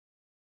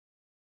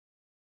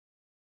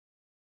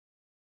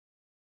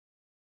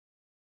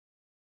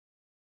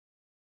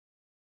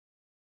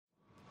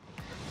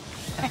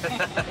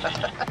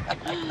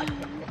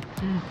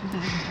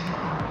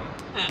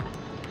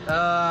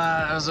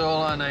That was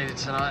all I needed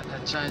tonight.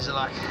 That changed the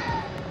luck.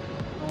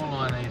 All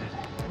I needed.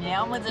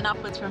 Yeah, onwards and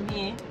upwards from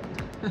here.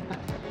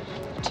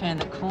 Turn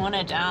the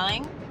corner,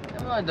 darling.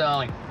 Am I,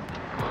 darling?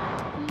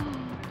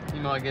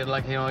 You might get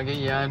lucky and I get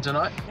you home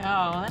tonight. Oh,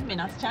 well, that'd be a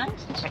nice change.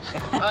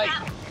 Hey!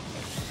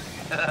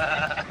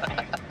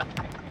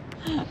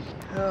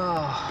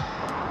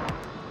 Oh.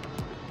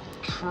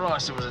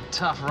 Christ, it was a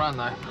tough run,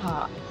 though.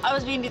 Oh, I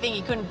was beginning to think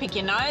you couldn't pick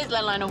your nose,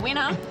 let alone a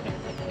winner.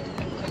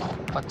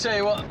 I tell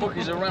you what, the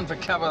bookies will run for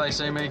cover, they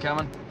see me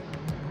coming.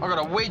 I got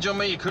a wedge on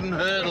me you couldn't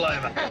hurdle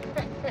over.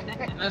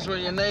 That's what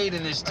you need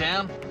in this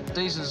town.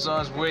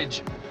 Decent-sized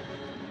wedge.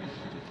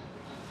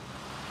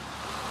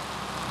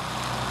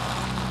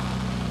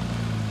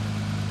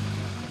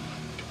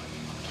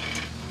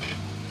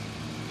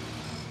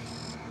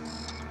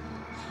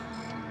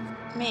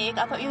 Mick,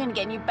 I thought you were going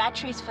to get new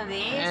batteries for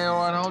this. Yeah,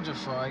 all right, hold your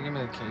fire. Give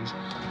me the keys.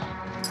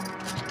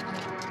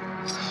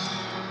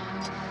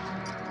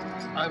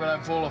 Hope I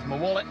don't fall off my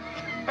wallet.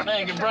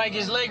 Man can break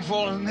his leg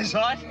falling from this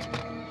height.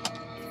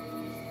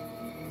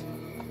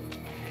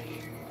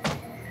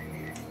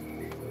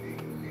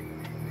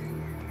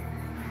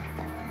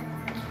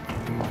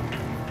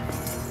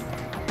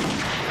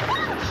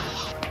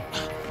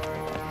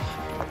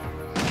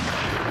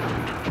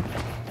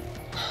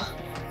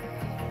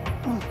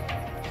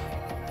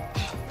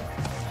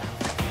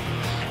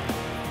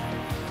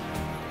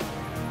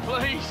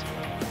 Please,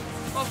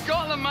 I've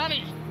got the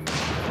money.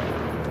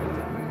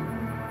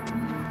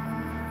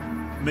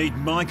 Meet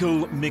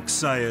Michael Mick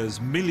Sayers,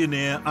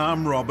 millionaire,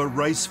 arm robber,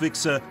 race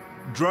fixer,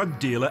 drug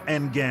dealer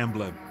and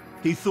gambler.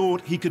 He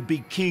thought he could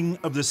be king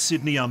of the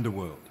Sydney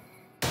underworld.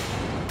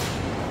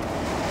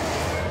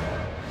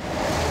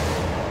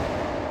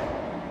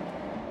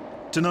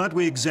 Tonight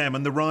we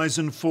examine the rise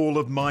and fall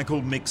of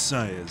Michael Mick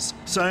Sayers.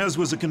 Sayers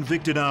was a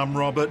convicted armed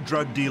robber,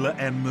 drug dealer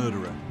and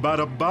murderer. But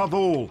above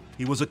all,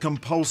 he was a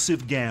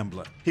compulsive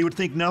gambler. He would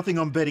think nothing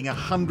on betting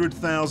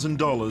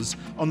 $100,000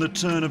 on the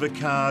turn of a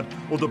card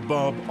or the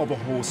bob of a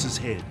horse's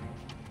head.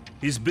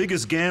 His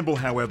biggest gamble,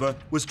 however,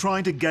 was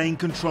trying to gain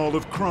control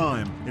of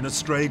crime in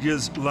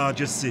Australia's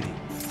largest city.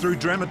 Through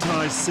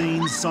dramatised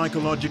scenes,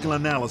 psychological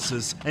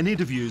analysis and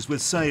interviews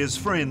with Sayers'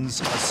 friends,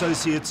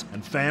 associates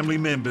and family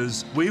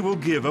members, we will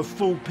give a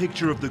full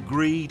picture of the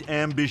greed,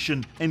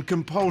 ambition and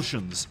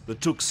compulsions that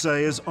took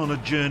Sayers on a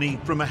journey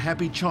from a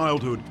happy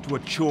childhood to a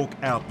chalk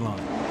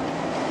outline.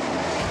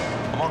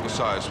 Michael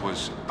Sayers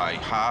was a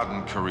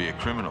hardened career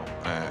criminal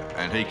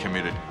and he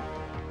committed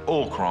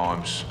all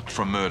crimes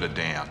from murder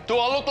down. Do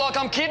I look like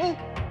I'm kidding?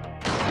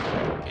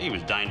 He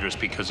was dangerous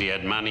because he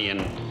had money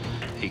and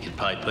he could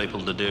pay people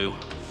to do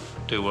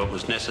what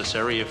was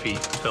necessary if he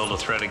felt a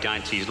threat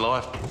against his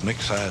life. Mick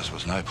Sayers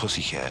was no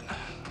pussycat,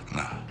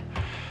 no.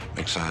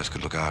 Mick Sayers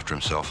could look after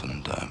himself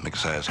and Mick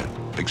Sayers had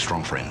big,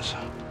 strong friends.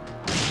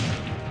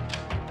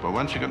 Well,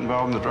 once he got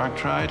involved in the drug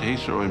trade, he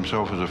saw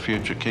himself as a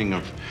future king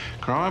of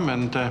crime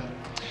and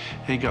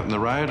he got in the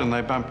road and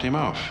they bumped him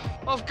off.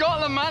 I've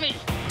got the money.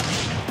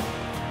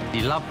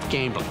 He loved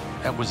gambling.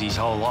 That was his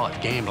whole life,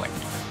 gambling.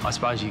 I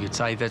suppose you could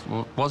say that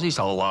was his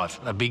whole life,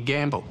 a big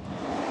gamble.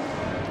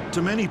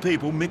 To many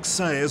people, Mick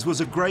Sayers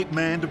was a great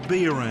man to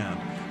be around.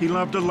 He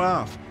loved a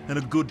laugh and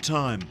a good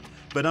time.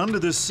 But under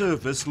the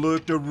surface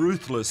lurked a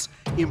ruthless,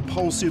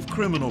 impulsive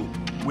criminal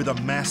with a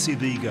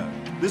massive ego.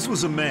 This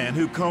was a man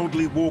who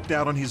coldly walked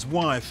out on his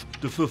wife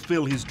to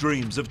fulfil his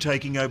dreams of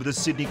taking over the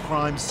Sydney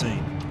crime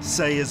scene.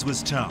 Sayers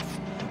was tough.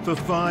 For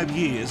 5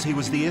 years, he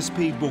was the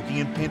SP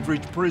bookie in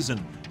Pentridge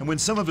Prison, and when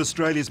some of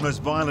Australia's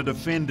most violent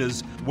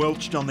offenders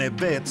welched on their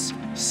bets,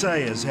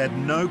 Sayers had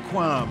no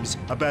qualms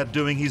about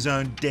doing his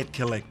own debt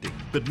collecting.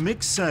 But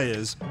Mick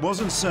Sayers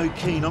wasn't so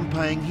keen on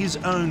paying his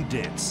own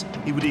debts.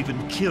 He would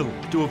even kill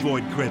to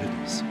avoid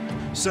creditors.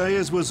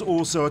 Sayers was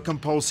also a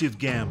compulsive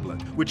gambler,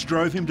 which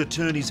drove him to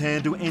turn his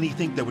hand to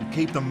anything that would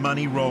keep the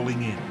money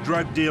rolling in.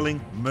 Drug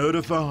dealing,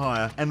 murder for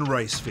hire and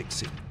race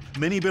fixing.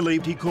 Many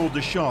believed he called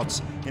the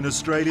shots in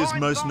Australia's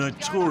most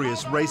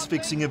notorious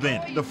race-fixing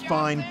event, the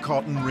Fine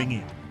Cotton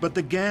Ring-In. But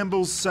the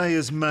gambles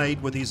Sayers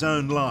made with his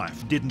own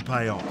life didn't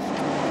pay off.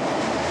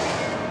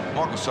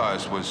 Michael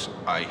Sayers was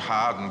a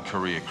hardened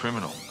career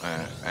criminal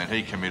and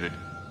he committed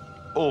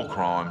all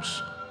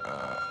crimes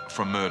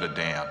from murder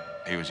down.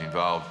 He was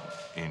involved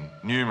in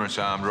numerous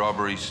armed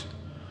robberies,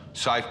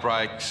 safe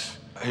breaks.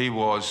 He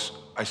was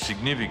a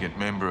significant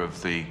member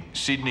of the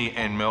Sydney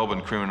and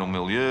Melbourne criminal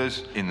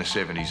milieus in the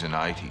 70s and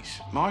 80s.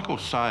 Michael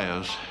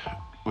Sayers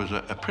was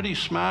a pretty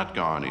smart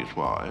guy in his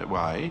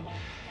way.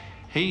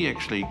 He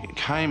actually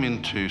came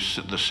into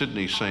the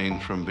Sydney scene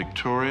from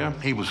Victoria.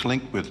 He was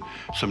linked with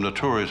some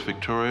notorious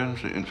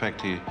Victorians. In fact,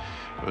 he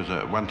was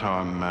a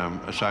one-time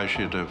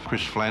associate of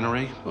Chris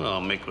Flannery.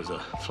 Well, Mick was a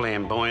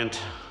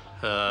flamboyant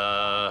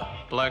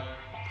bloke,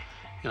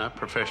 you know,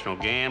 professional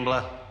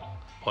gambler,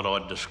 what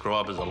I'd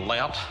describe as a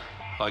lout,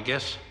 I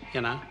guess,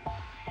 you know.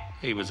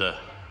 He was a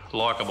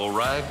likeable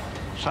rogue.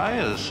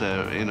 Sayers,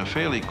 in a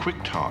fairly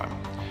quick time,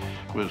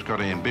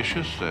 got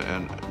ambitious,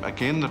 and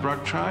again, the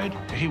drug trade.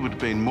 He would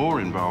have been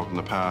more involved in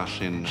the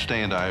past in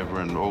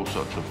standover and all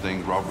sorts of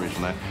things, robberies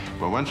and that.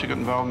 But once he got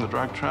involved in the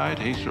drug trade,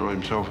 he saw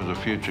himself as a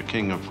future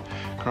king of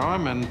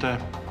crime, and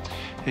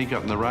he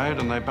got in the road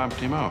and they bumped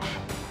him off.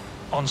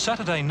 On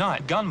Saturday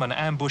night, gunmen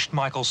ambushed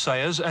Michael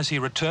Sayers as he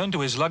returned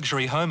to his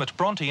luxury home at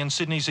Bronte in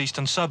Sydney's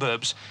eastern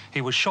suburbs.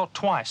 He was shot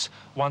twice,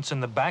 once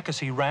in the back as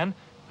he ran,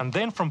 and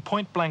then from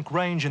point-blank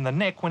range in the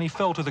neck when he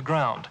fell to the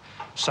ground.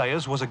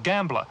 Sayers was a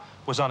gambler,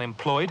 was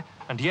unemployed,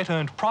 and yet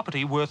earned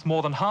property worth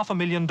more than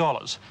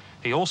 $500,000.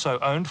 He also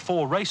owned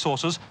 4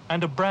 racehorses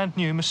and a brand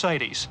new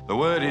Mercedes. The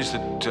word is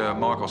that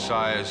Michael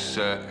Sayers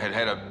had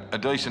had a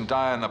decent day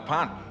on the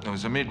punt. It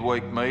was a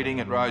midweek meeting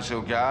at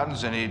Rosehill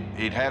Gardens, and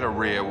he'd had a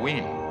rare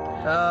win.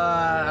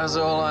 That was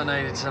all I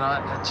needed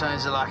tonight. A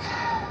change of luck.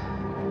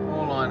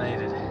 All I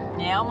needed.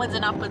 Yeah, onwards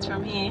and upwards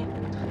from here.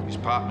 His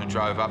partner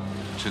drove up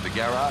to the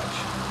garage.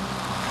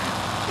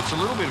 It's a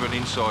little bit of an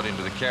insight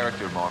into the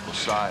character of Michael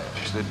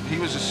Sayers, that he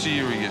was a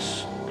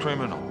serious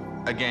criminal,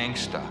 a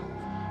gangster,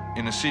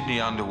 in the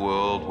Sydney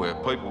underworld where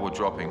people were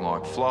dropping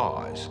like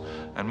flies,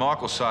 and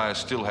Michael Sayers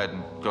still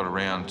hadn't got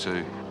around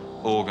to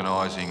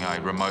organising a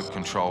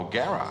remote-control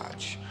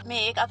garage.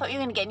 Mick, I thought you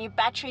were going to get new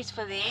batteries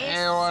for this.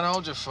 Yeah, all right,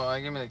 hold your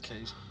fire. Give me the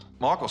keys.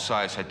 Michael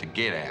Sayers had to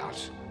get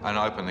out and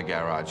open the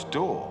garage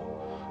door,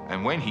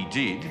 and when he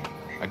did,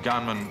 a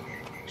gunman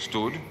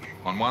stood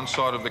on one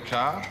side of the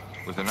car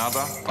with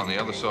another on the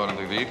other side of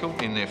the vehicle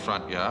in their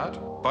front yard.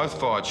 Both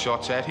fired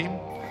shots at him.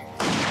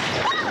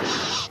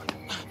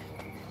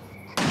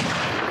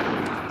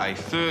 A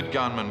third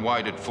gunman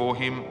waited for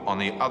him on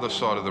the other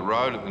side of the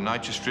road at the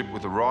nature strip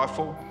with a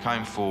rifle,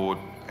 came forward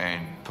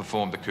and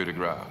performed the coup de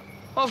grace.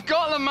 I've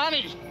got the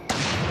money!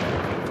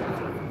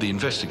 The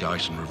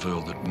investigation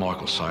revealed that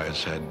Michael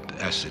Sayers had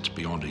assets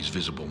beyond his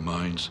visible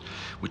means,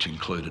 which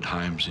included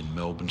homes in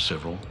Melbourne,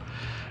 several,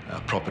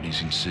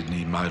 properties in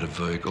Sydney, motor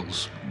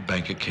vehicles,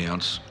 bank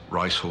accounts,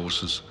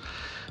 racehorses,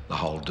 the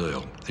whole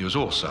deal. He was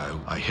also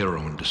a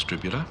heroin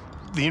distributor.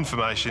 The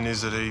information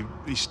is that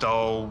he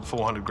stole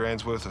 400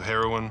 grand's worth of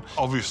heroin,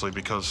 obviously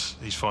because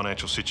his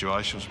financial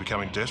situation was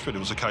becoming desperate. It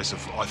was a case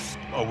of,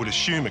 I would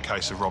assume, a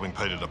case of robbing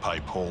Peter to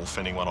pay Paul,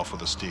 fending one off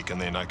with a stick, and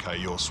then, OK,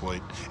 you're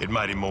sweet. It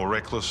made him more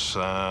reckless,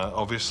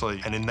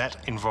 obviously, and in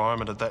that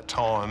environment at that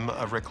time,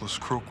 a reckless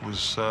crook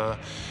was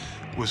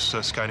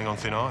skating on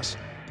thin ice.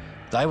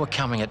 They were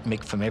coming at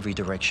Mick from every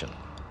direction,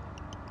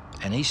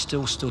 and he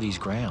still stood his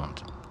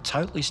ground.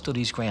 Totally stood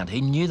his ground.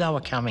 He knew they were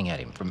coming at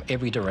him from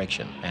every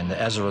direction, and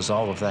as a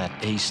result of that,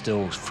 he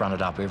still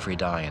fronted up every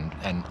day,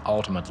 and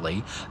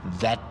ultimately,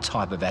 that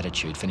type of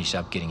attitude finished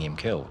up getting him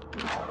killed.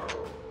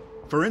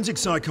 Forensic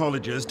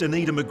psychologist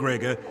Anita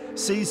McGregor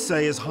sees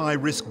Sayers'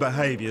 high-risk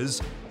behaviours,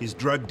 his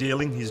drug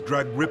dealing, his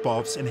drug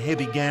rip-offs and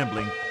heavy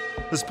gambling,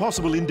 as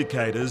possible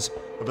indicators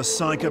of a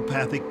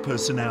psychopathic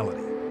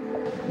personality.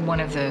 One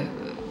of the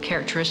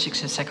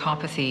characteristics of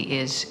psychopathy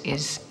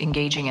is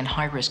engaging in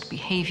high-risk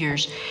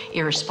behaviors,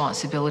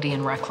 irresponsibility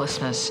and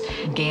recklessness,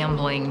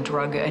 gambling,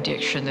 drug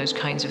addiction, those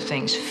kinds of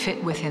things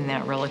fit within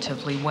that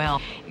relatively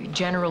well.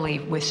 Generally,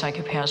 with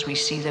psychopaths, we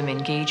see them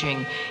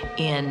engaging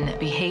in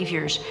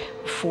behaviors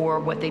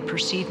for what they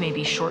perceive may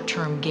be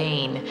short-term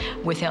gain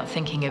without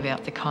thinking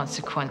about the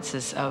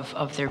consequences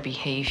of their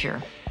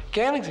behavior.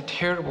 Gambling's a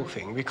terrible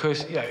thing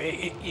because, you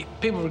know,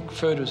 people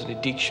refer to it as an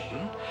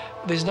addiction.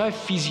 There's no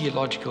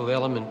physiological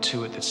element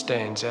to it that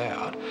stands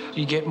out.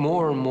 You get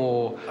more and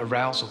more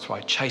arousal by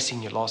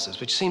chasing your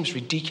losses, which seems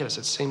ridiculous.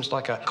 It seems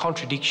like a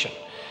contradiction.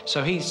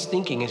 So he's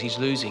thinking as he's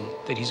losing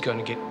that he's going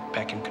to get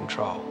back in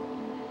control.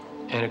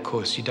 And of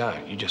course you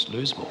don't, you just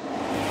lose more.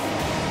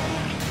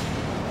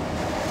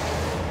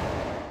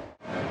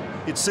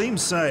 It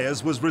seems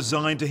Sayers was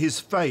resigned to his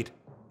fate.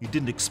 He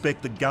didn't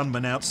expect the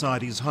gunman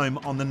outside his home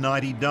on the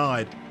night he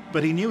died,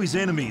 but he knew his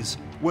enemies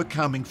were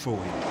coming for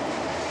him.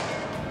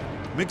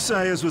 Mick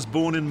Sayers was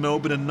born in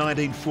Melbourne in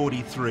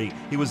 1943.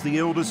 He was the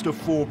eldest of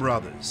 4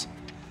 brothers.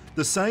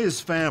 The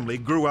Sayers family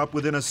grew up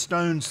within a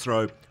stone's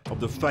throw of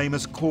the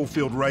famous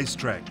Caulfield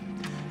racetrack.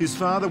 His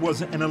father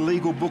was an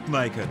illegal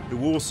bookmaker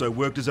who also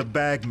worked as a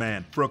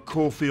bagman for a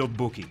Caulfield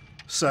bookie.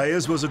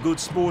 Sayers was a good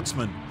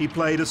sportsman. He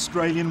played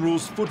Australian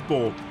rules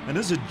football and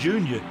as a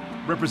junior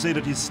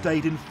represented his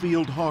state in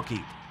field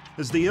hockey.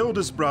 As the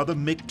eldest brother,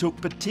 Mick took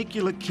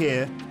particular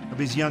care of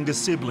his younger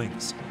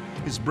siblings.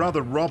 His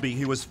brother Robbie,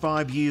 who was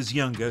 5 years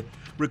younger,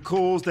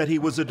 recalls that he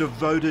was a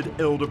devoted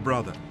elder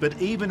brother.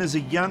 But even as a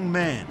young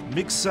man,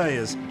 Mick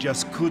Sayers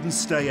just couldn't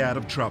stay out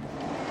of trouble.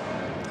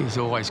 He was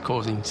always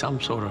causing some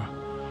sort of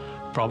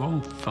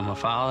problem for my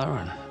father,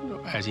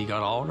 and as he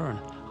got older, and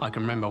I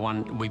can remember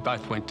we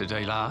both went to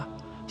De La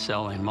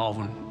Salle in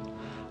Malvern,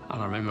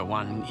 and I remember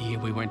one year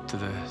we went to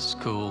the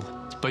school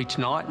beach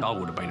night, and I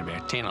would have been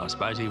about 10, I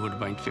suppose. He would have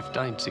been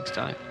 15,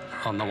 16.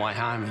 On the way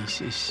home, he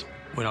says,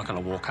 "We're not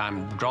going to walk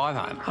home, we'll drive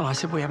home." And I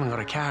said, "We haven't got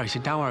a car." He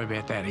said, "Don't worry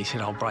about that." He said,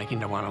 "I'll break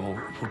into one and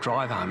we'll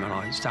drive home." And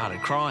I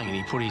started crying, and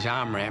he put his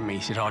arm around me.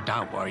 He said, "Oh,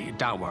 don't worry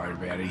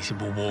about it." He said,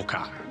 "We'll walk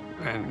home."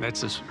 And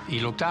that's just, he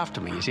looked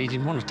after me. He said he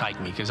didn't want to take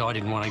me because I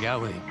didn't want to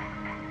go with him.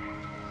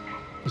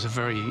 It was a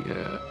very,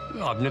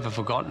 I've never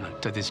forgotten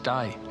it to this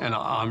day. And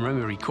I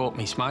remember he caught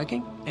me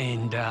smoking,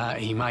 and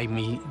he made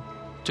me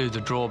do the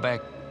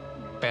drawback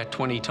about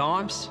 20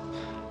 times.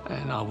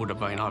 And I would have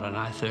been, I don't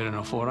know, 13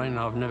 or 14, and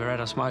I've never had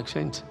a smoke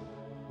since.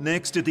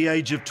 Next, at the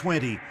age of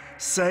 20,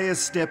 Sayers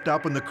stepped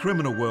up in the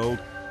criminal world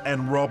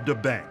and robbed a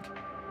bank.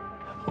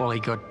 Well,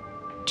 he got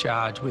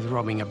charged with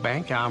robbing a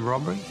bank, armed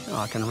robbery.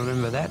 I can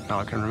remember that.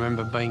 I can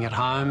remember being at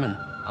home and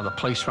the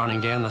police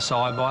running down the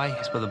sideway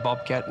with a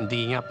bobcat and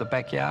digging up the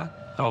backyard.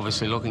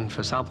 Obviously looking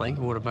for something. It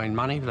would have been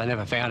money, but they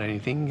never found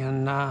anything,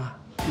 and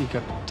he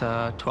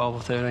got 12 or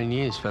 13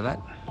 years for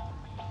that.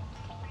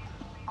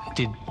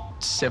 Did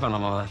 7 of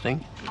them, I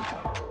think.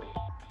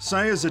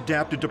 Sayers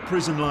adapted to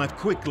prison life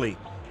quickly,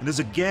 and as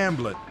a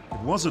gambler, it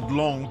wasn't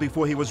long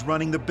before he was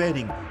running the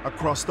betting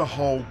across the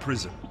whole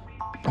prison.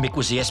 Mick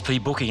was the SP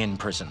bookie in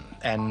prison,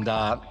 and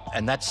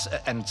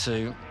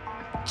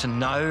to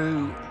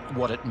know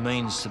what it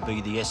means to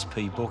be the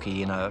SP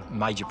bookie in a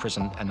major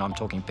prison, and I'm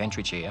talking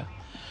Pentridge here,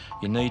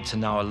 you need to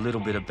know a little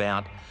bit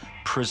about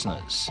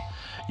prisoners.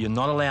 You're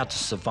not allowed to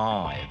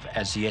survive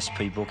as the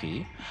SP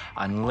bookie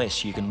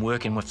unless you can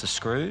work in with the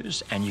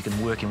screws and you can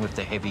work in with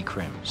the heavy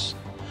crims.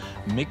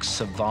 Mick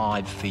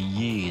survived for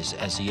years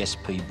as the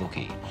SP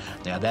bookie.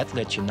 Now that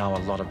lets you know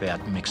a lot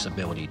about Mick's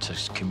ability to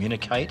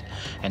communicate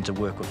and to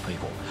work with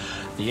people.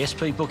 The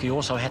SP bookie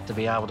also had to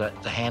be able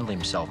to handle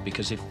himself,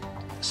 because if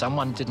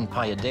someone didn't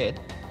pay a debt,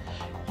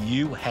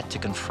 you had to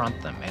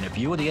confront them. And if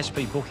you were the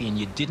SP bookie and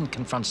you didn't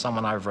confront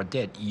someone over a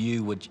debt,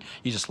 you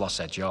just lost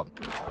that job.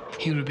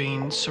 He would have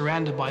been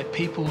surrounded by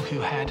people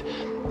who had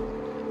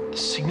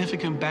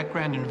significant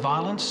background in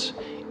violence,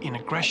 in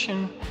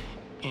aggression,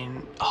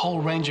 in a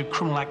whole range of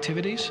criminal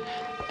activities.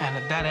 And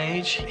at that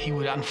age, he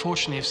would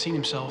unfortunately have seen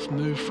himself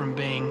move from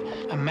being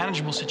a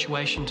manageable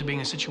situation to being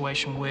a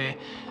situation where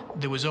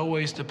there was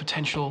always the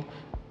potential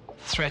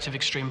threat of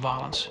extreme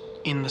violence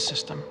in the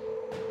system.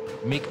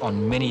 Mick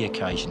on many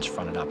occasions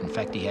fronted up. In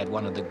fact, he had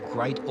one of the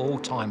great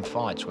all-time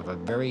fights with a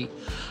very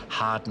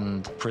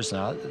hardened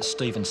prisoner,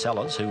 Stephen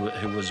Sellers, who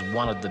was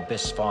one of the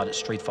best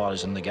street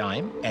fighters in the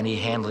game, and he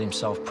handled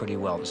himself pretty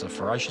well. It was a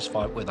ferocious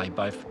fight where they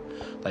both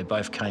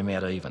came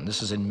out even.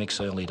 This is in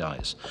Mick's early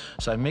days.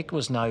 So Mick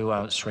was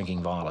no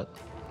shrinking violet.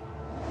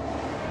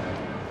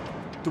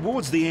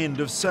 Towards the end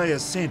of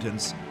Sayers'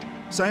 sentence,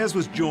 Sayers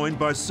was joined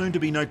by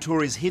soon-to-be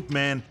notorious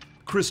hitman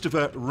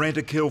Christopher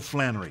Rent-A-Kill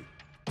Flannery.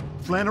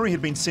 Flannery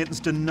had been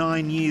sentenced to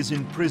 9 years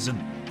in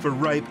prison for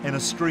rape and a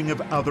string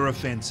of other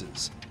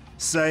offences.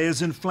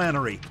 Sayers and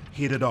Flannery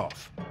hit it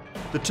off.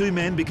 The two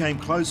men became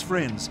close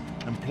friends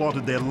and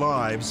plotted their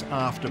lives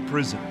after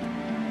prison.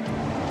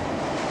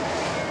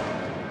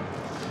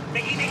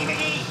 Mickey!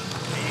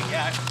 There you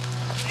go.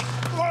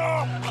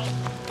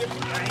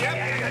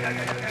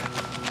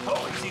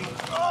 Oh, easy.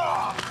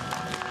 Oh!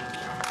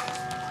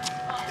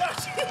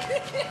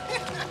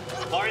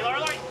 Laurie!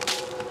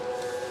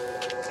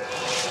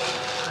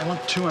 They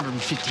want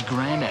 250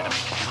 grand out of me.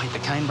 Mate, the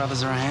Kane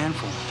brothers are a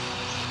handful.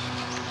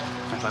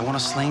 If they want a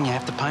sling, you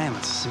have to pay them.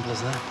 It's as simple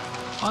as that.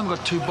 I've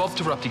got 2 bob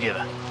to rub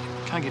together.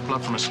 Can't get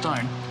blood from a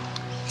stone.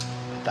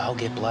 They'll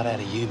get blood out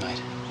of you,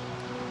 mate.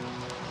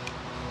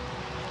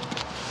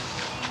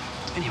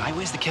 Anyway,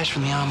 where's the cash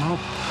from the arm rob?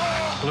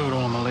 Blew it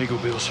all on my legal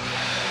bills.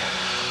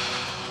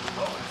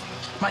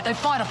 Mate, they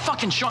fired a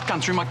fucking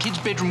shotgun through my kid's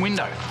bedroom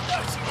window.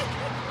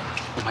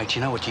 Mate,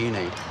 you know what you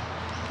need?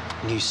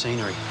 New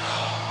scenery.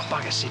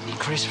 Bugger Sydney,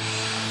 Chris.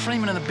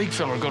 Freeman and the big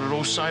fella have got it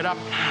all sewed up.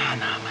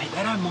 No, mate,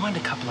 they don't mind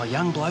a couple of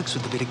young blokes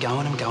with a bit of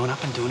going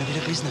up and doing a bit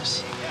of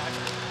business.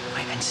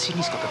 Mate, and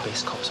Sydney's got the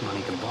best cops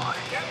money can buy.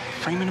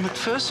 Freeman and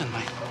McPherson,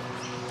 mate.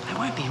 They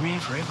won't be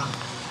around forever.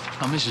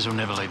 My missus will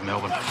never leave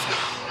Melbourne.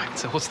 Mate,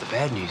 so what's the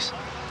bad news?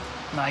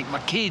 Mate, my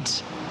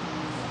kids.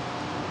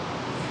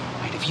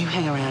 Mate, if you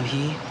hang around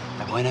here,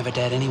 they won't have a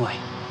dad anyway.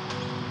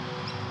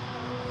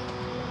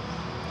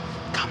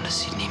 Come to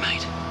Sydney,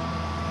 mate.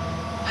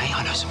 Hey,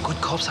 I know some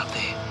good cops up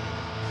there.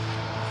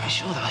 I'm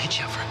sure they'll hit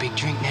you up for a big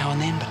drink now and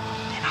then, but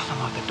they're nothing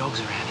like the dogs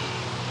around here.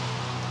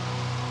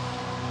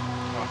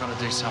 I've got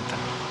to do something.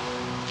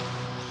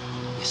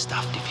 You're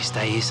stuffed if you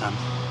stay here, son.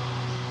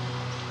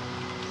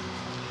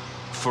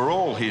 For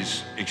all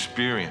his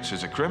experience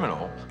as a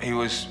criminal, he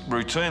was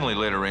routinely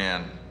led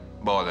around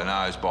by the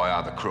nose by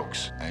other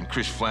crooks, and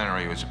Chris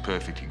Flannery was a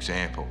perfect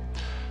example.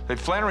 That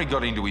Flannery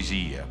got into his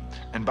ear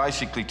and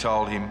basically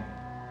told him,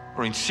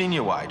 or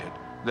insinuated,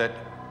 that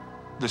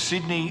the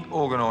Sydney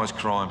organised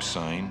crime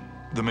scene,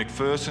 the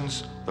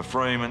McPhersons, the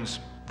Freemans,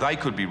 they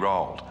could be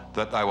rolled,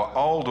 that they were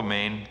older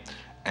men,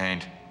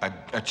 and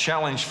a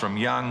challenge from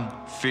young,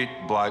 fit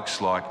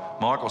blokes like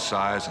Michael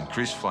Sayers and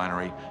Chris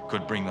Flannery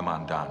could bring them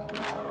undone.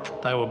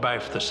 They were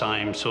both the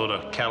same sort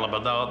of calibre.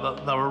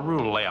 They were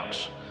real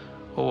louts.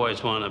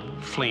 Always wanted,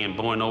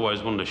 flamboyant,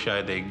 always wanted to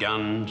show their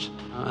guns,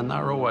 and they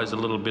were always a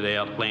little bit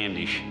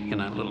outlandish, you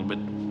know, a little bit,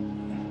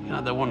 you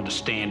know, they wanted to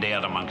stand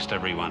out amongst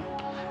everyone.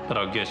 But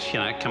I guess, you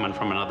know, coming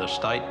from another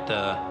state,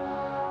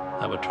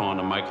 they were trying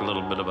to make a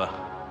little bit of a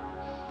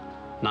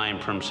name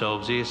for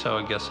themselves here, so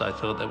I guess they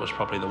thought that was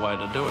probably the way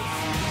to do it.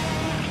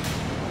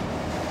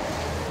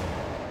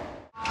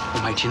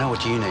 Mate, you know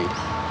what you need?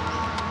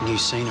 New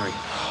scenery.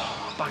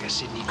 Bugger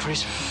Sydney,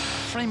 Chris.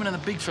 Freeman and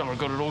the big fella have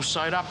got it all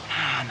sewed up.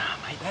 No,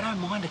 mate, they don't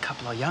mind a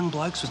couple of young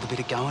blokes with a bit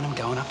of going and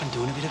going up and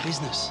doing a bit of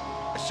business.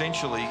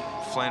 Essentially,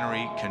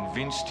 Flannery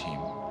convinced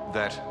him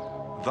that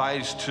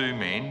those two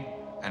men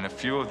and a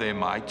few of their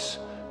mates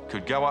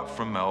could go up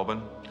from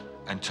Melbourne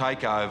and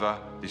take over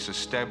this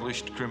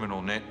established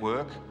criminal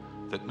network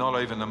that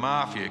not even the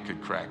mafia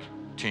could crack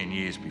 10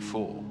 years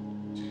before.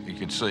 You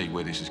can see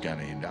where this is going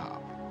to end up.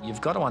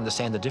 You've got to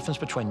understand the difference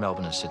between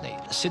Melbourne and Sydney.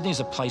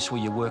 Sydney's a place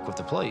where you work with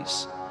the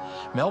police.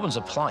 Melbourne's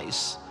a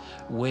place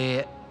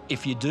where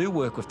if you do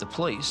work with the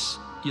police,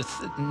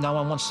 no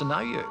one wants to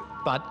know you.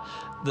 But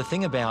the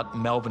thing about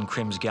Melbourne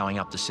crims going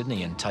up to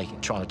Sydney and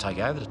trying to take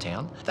over the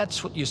town,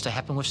 that's what used to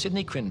happen with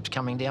Sydney crims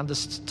coming down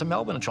to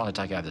Melbourne and trying to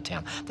take over the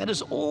town. That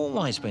has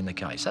always been the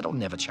case. That'll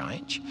never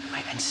change.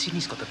 Mate, and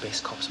Sydney's got the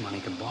best cops money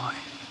can buy.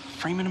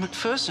 Freeman and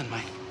McPherson,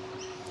 mate.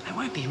 They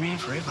won't be around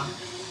forever.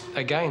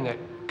 Again, that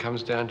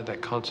comes down to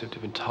that concept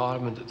of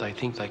entitlement, that they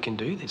think they can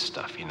do this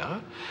stuff, you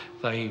know?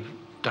 They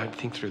don't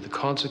think through the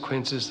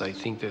consequences. They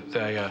think that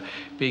they are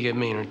bigger,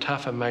 meaner and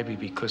tougher, maybe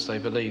because they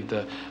believe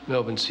the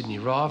Melbourne-Sydney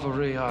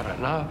rivalry, I don't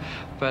know.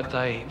 But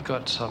they've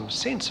got some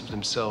sense of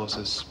themselves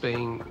as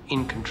being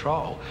in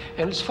control.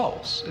 And it's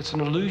false. It's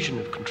an illusion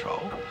of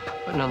control.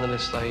 But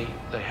nonetheless, they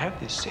have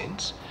this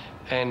sense.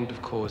 And,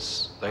 of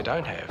course, they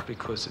don't have,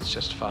 because it's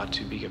just far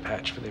too big a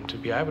patch for them to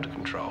be able to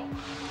control.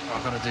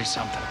 I've got to do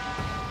something.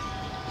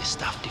 You're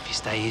stuffed if you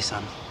stay here,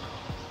 son.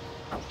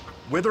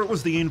 Whether it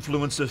was the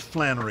influence of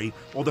Flannery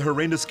or the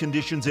horrendous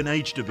conditions in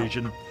H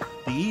Division,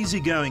 the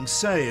easygoing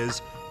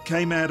Sayers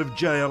came out of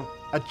jail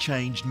a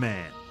changed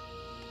man.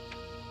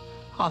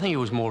 I think he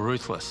was more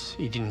ruthless.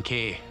 He didn't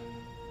care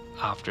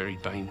after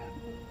he'd been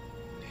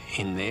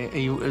in there.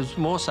 It was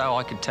more so,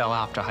 I could tell,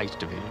 after H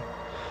Division.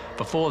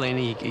 Before then,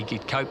 he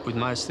could cope with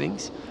most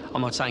things.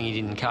 I'm not saying he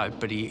didn't cope,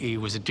 but he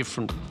was a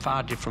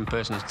far different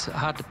person. It's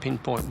hard to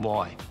pinpoint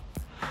why.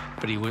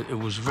 But it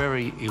was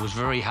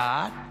very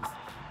hard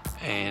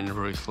and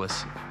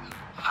ruthless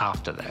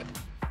after that.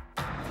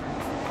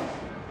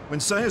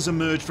 When Sayers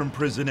emerged from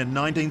prison in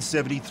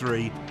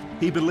 1973,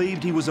 he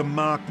believed he was a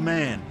marked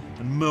man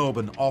and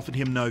Melbourne offered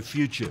him no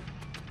future.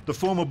 The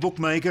former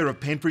bookmaker of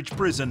Pentridge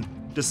Prison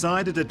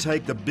decided to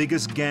take the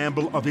biggest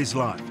gamble of his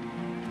life.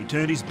 He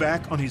turned his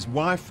back on his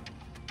wife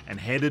and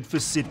headed for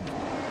Sydney.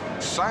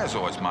 Sayers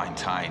always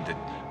maintained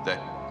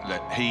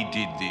that he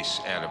did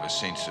this out of a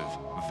sense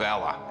of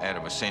valour, out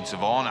of a sense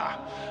of honour,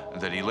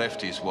 that he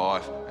left his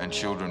wife and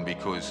children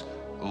because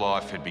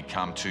life had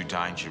become too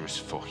dangerous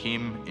for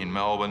him in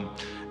Melbourne,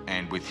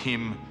 and with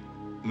him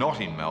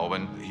not in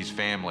Melbourne, his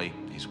family,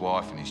 his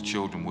wife and his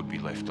children would be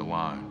left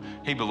alone.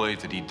 He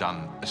believed that he'd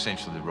done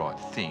essentially the right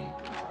thing.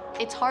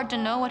 It's hard to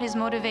know what his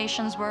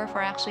motivations were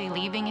for actually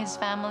leaving his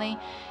family.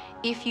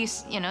 If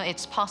you know,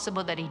 it's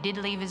possible that he did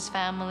leave his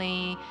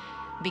family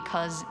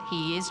because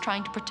he is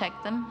trying to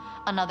protect them.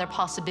 Another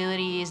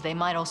possibility is they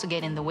might also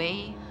get in the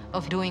way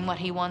of doing what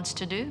he wants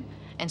to do.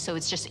 And so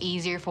it's just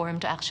easier for him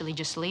to actually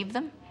just leave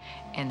them.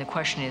 And the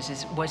question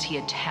is was he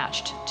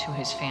attached to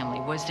his family?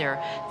 Was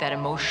there that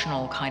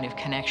emotional kind of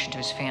connection to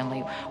his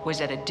family? Was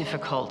that a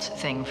difficult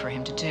thing for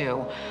him to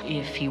do?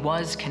 If he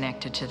was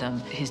connected to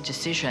them, his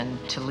decision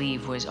to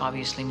leave was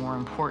obviously more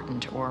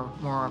important or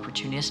more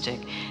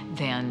opportunistic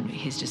than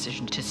his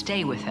decision to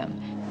stay with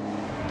him.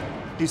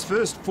 His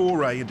first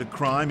foray into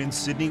crime in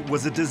Sydney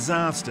was a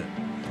disaster.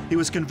 He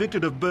was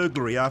convicted of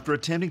burglary after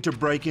attempting to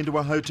break into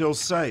a hotel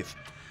safe.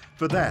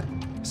 For that,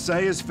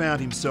 Sayers found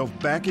himself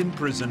back in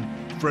prison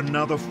for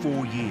another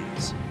 4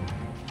 years.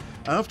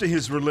 After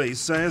his release,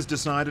 Sayers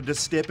decided to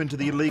step into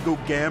the illegal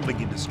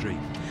gambling industry.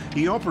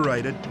 He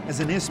operated as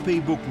an SP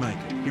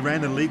bookmaker. He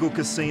ran illegal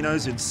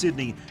casinos in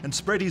Sydney and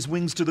spread his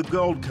wings to the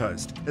Gold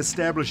Coast,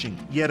 establishing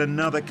yet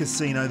another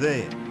casino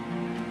there.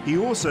 He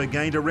also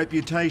gained a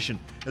reputation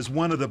as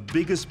one of the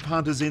biggest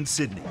punters in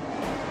Sydney.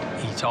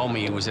 He told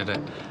me he was at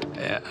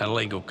a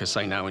legal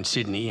casino in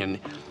Sydney and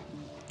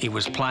he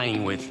was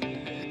playing with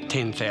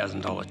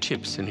 $10,000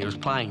 chips and he was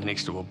playing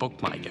next to a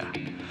bookmaker.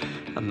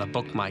 And the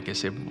bookmaker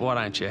said, why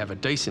don't you have a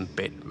decent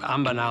bet?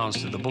 Unbeknownst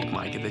to the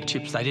bookmaker, the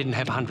chips, they didn't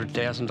have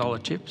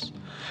 $100,000 chips.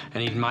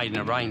 And he'd made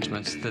an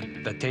arrangements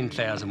that the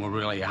 10,000 were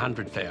really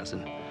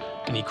 100,000.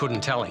 And he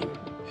couldn't tell him.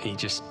 He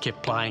just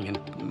kept playing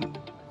and,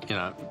 you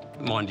know,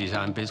 mind his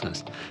own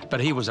business.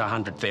 But he was a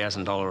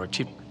 $100,000 a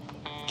chip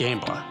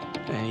gambler.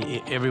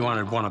 And everyone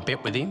would want to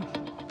bet with him.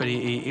 But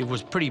it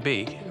was pretty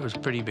big. It was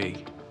pretty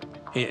big.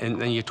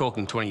 And you're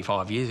talking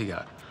 25 years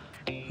ago.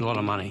 A lot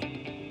of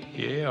money.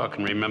 Yeah, I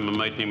can remember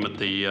meeting him at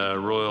the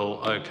Royal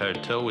Oak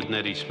Hotel with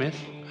Nettie Smith,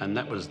 and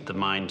that was the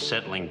main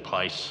settling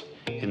place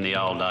in the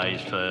old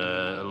days for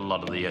a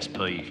lot of the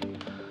SP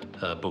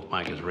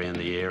bookmakers around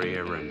the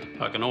area.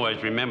 And I can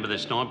always remember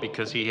this night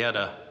because he had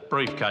a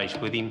briefcase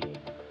with him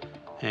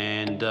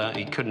and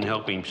he couldn't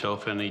help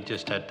himself and he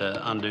just had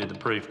to undo the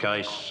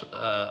briefcase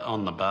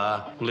on the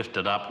bar, lift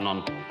it up,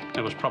 and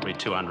it was probably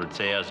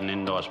 200,000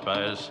 in, I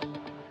suppose.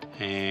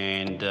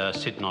 And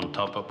sitting on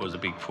top it was a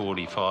big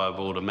 45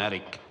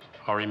 automatic.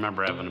 I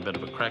remember having a bit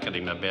of a crack at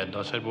him about it.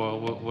 I said, well,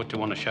 what do you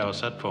want to show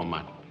us that for,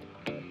 mate?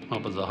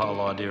 What was the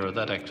whole idea of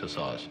that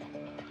exercise?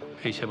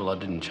 He said, well, I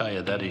didn't show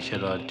you that. He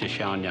said, I'm just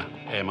showing you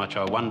how much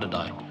I won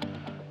today.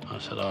 I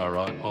said, all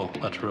right, well,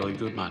 that's really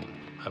good, mate.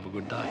 Have a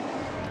good day.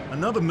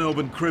 Another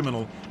Melbourne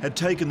criminal had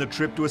taken the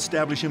trip to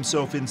establish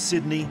himself in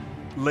Sydney,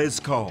 Les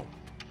Cole.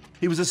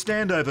 He was a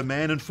standover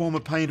man and former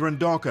painter and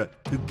docker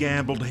who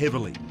gambled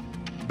heavily.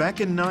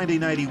 Back in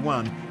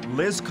 1981,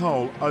 Les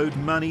Cole owed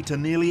money to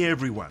nearly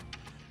everyone,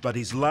 but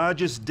his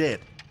largest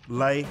debt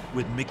lay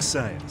with Mick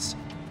Sayers.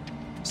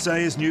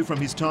 Sayers knew from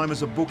his time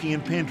as a bookie in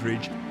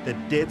Pentridge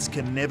that debts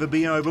can never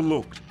be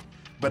overlooked,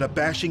 but a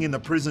bashing in the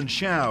prison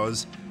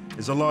showers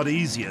is a lot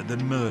easier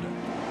than murder.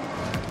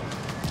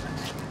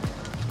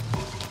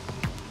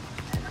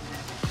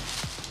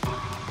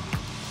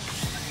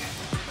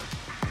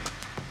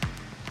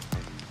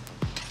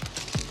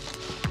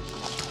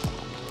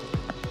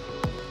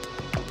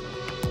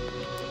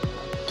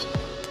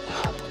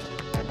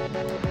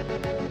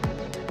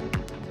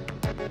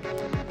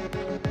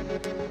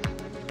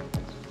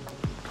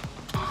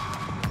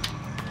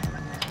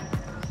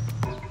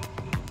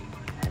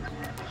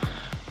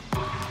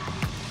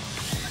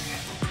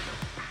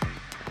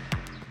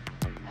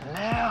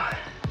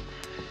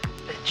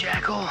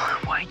 Jackal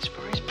waits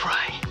for his prey.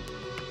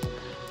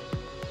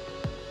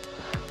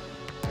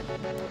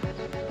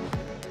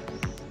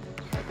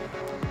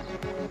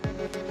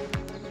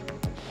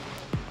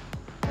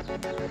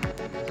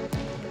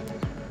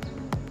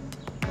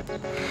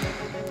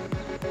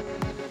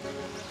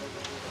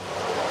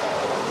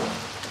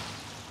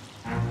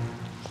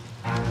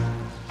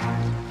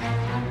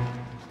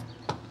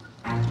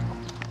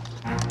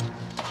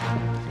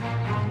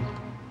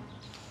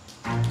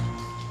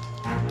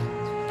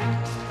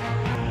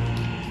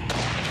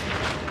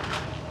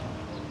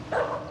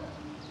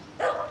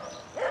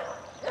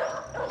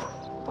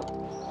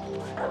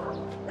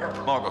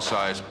 Michael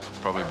Sayers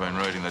probably been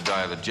reading The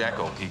Day of the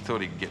Jackal. He thought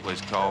he could get Les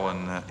Cole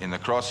in the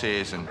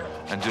crosshairs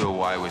and do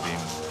away with him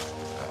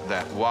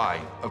that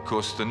way. Of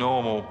course, the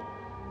normal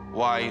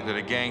way that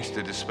a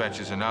gangster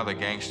dispatches another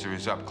gangster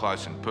is up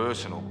close and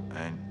personal,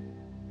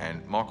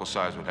 and Michael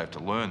Sayers would have to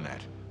learn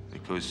that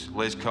because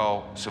Les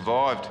Cole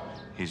survived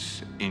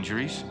his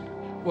injuries.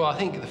 Well, I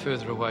think the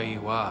further away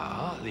you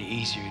are, the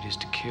easier it is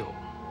to kill.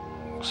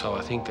 So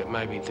I think that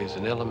maybe there's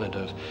an element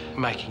of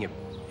making it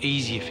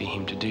easier for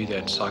him to do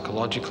that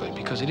psychologically,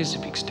 because it is a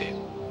big step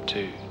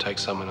to take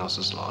someone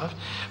else's life,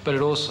 but it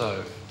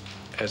also,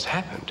 as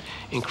happened,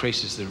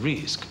 increases the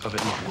risk of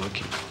it not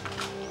working.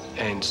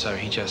 And so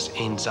he just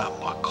ends up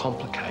by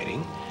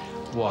complicating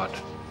what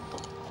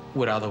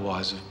would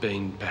otherwise have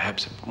been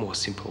perhaps a more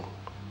simple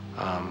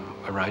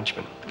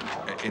arrangement.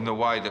 In the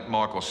way that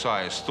Michael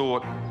Sayers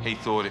thought, he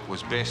thought it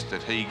was best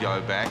that he go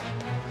back,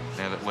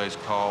 now that Les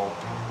Cole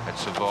had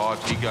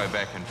survived, he go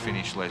back and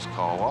finish Les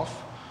Cole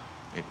off.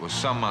 It was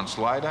some months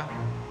later.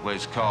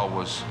 Les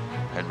Cole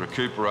had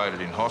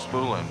recuperated in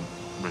hospital and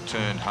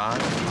returned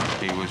home.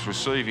 He was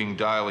receiving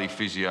daily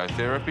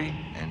physiotherapy,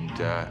 and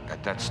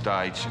at that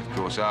stage, of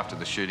course, after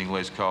the shooting,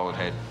 Les Cole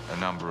had a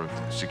number of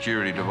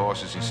security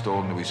devices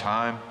installed into his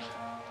home.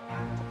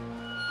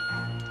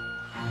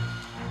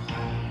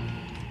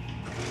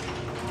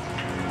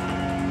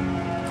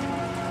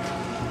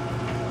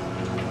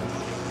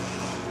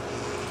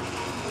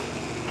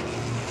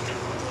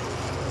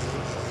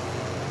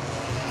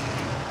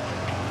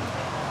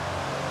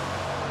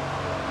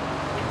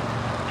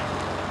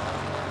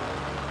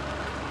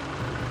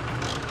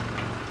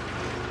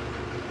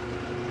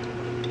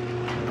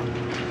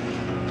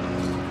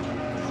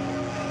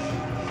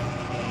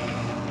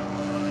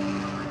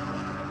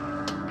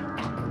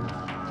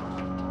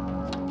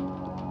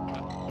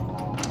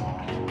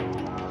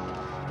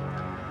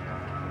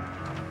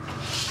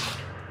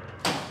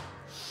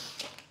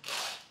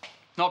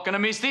 Not gonna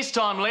miss this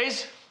time,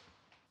 Les.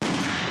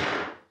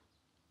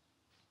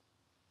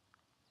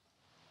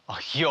 Oh,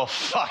 you're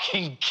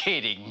fucking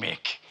kidding,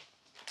 Mick.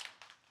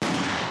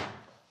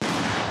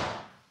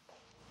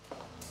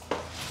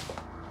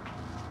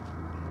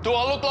 Do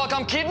I look like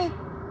I'm kidding?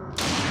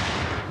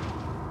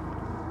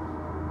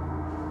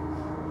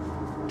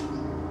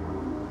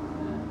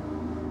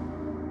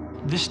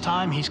 This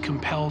time, he's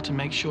compelled to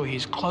make sure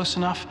he's close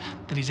enough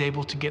that he's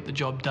able to get the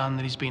job done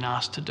that he's been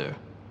asked to do.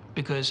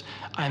 Because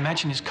I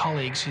imagine his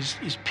colleagues,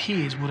 his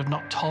peers, would have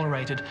not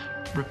tolerated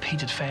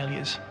repeated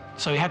failures.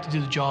 So he had to do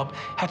the job,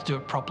 had to do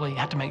it properly,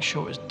 had to make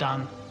sure it was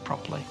done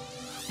properly.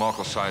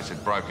 Michael Sayers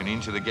had broken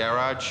into the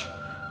garage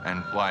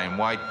and lay in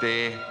wait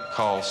there.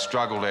 Cole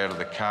struggled out of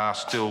the car,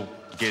 still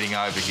getting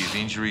over his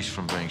injuries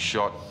from being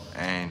shot,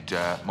 and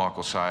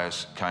Michael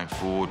Sayers came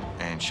forward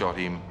and shot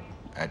him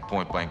at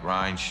point-blank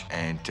range,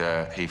 and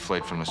he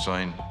fled from the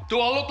scene. Do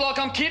I look like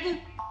I'm kidding?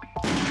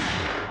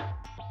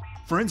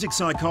 Forensic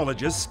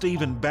psychologist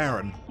Stephen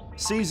Barron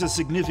sees a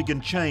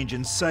significant change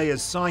in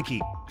Sayers' psyche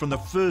from the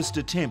first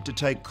attempt to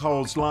take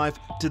Cole's life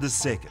to the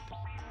second.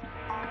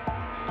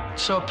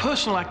 So a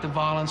personal act of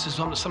violence is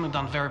something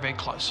done very, very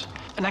close.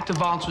 An act of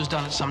violence was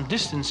done at some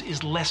distance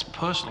is less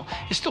personal.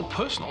 It's still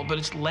personal, but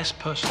it's less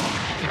personal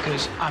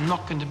because I'm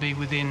not going to be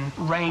within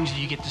range that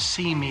you get to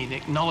see me and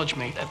acknowledge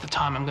me at the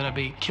time I'm going to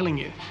be killing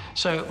you.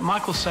 So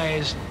Michael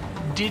Sayers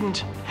didn't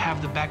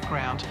have the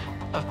background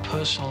of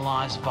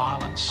personalised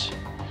violence.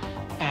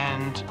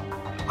 And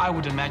I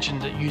would imagine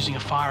that using a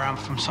firearm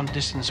from some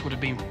distance would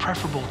have been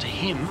preferable to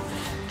him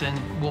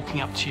than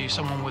walking up to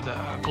someone with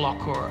a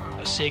Glock or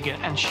a Sega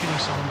and shooting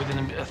someone within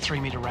a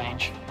 3-metre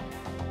range.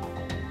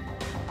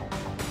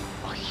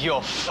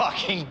 You're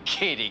fucking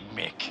kidding,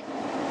 Mick.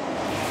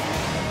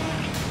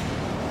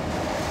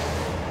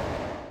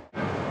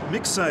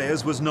 Mick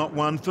Sayers was not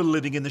one for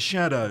living in the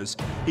shadows.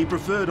 He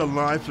preferred a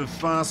life of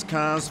fast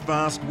cars,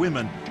 fast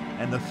women,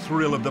 and the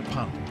thrill of the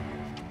pump.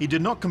 He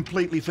did not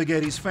completely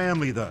forget his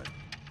family, though.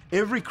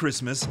 Every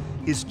Christmas,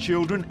 his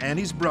children and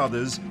his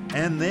brothers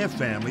and their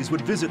families would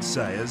visit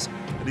Sayers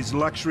at his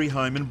luxury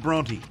home in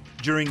Bronte.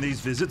 During these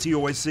visits, he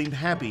always seemed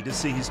happy to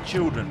see his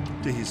children.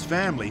 To his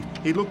family,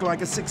 he looked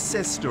like a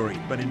success story,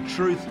 but in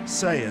truth,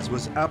 Sayers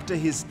was up to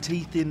his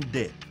teeth in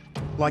debt.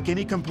 Like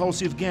any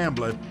compulsive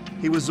gambler,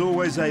 he was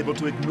always able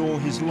to ignore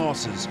his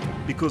losses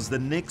because the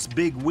next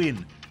big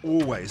win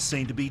always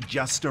seemed to be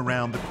just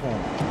around the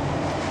corner.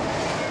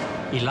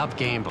 He loved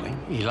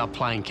gambling. He loved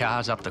playing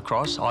cards up the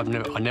cross. I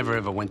never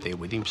ever went there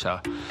with him, so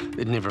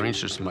it never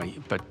interested me.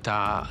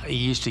 But he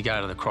used to go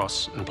to the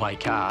cross and play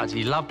cards.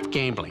 He loved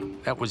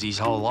gambling. That was his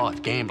whole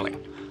life,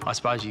 gambling. I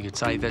suppose you could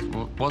say that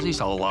was his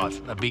whole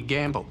life, a big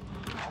gamble.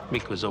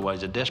 Mick was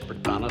always a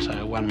desperate punter,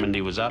 so one minute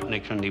he was up,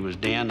 next minute he was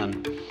down,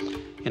 and,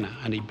 you know,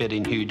 and he bet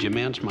in huge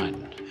amounts, mate.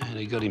 And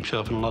he got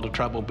himself in a lot of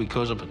trouble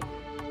because of it.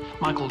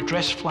 Michael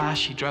dressed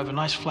flash, he drove a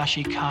nice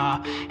flashy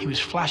car, he was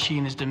flashy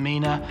in his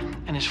demeanour,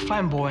 and his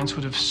flamboyance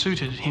would have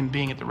suited him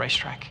being at the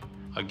racetrack.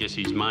 I guess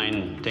his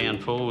main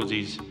downfall was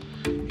his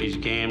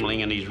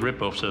gambling and his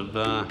rip-offs of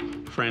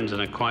friends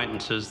and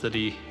acquaintances that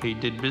he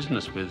did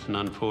business with, and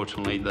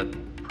unfortunately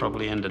that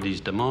probably ended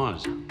his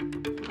demise.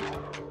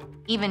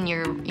 Even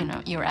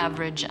your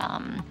average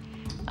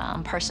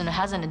person who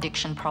has an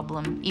addiction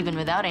problem, even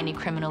without any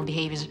criminal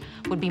behaviors,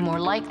 would be more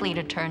likely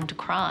to turn to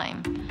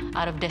crime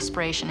out of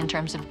desperation in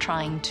terms of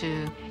trying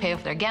to pay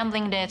off their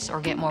gambling debts or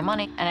get more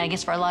money. And I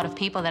guess for a lot of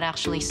people that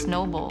actually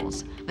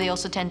snowballs. They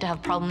also tend to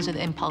have problems with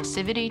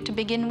impulsivity to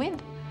begin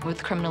with.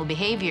 With criminal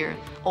behavior,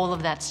 all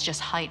of that's just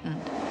heightened.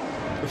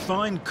 The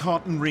fine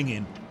cotton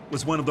ring-in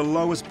was one of the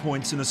lowest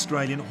points in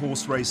Australian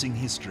horse racing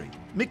history.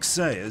 Mick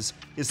Sayers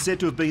is said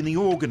to have been the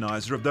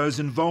organiser of those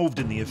involved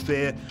in the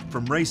affair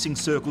from racing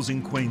circles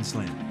in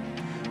Queensland.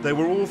 They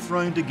were all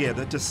thrown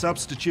together to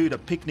substitute a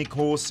picnic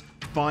horse,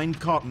 fine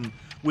cotton,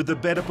 with the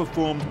better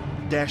performed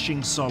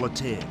dashing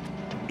solitaire.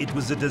 It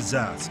was a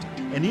disaster.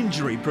 An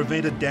injury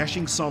prevented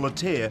dashing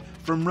solitaire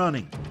from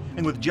running,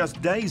 and with just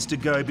days to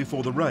go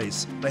before the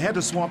race, they had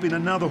to swap in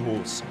another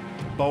horse,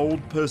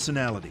 Bold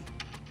Personality.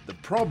 The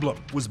problem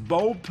was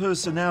Bold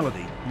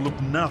Personality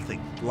looked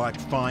nothing like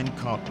fine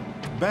cotton.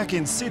 Back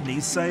in Sydney,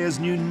 Sayers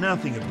knew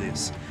nothing of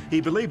this. He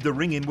believed the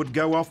ring-in would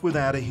go off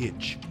without a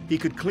hitch. He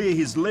could clear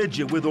his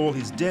ledger with all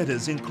his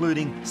debtors,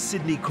 including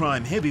Sydney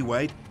crime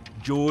heavyweight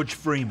George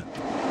Freeman.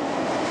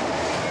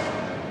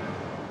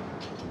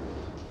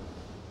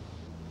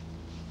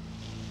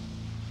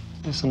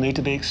 This will need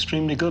to be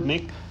extremely good,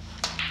 Mick.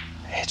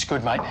 It's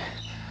good, mate.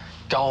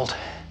 Gold.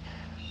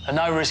 A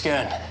no risk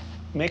earn.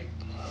 Mick,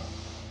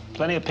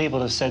 plenty of people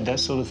have said that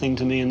sort of thing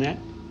to me and that.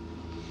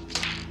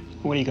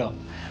 What do you got?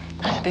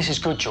 This is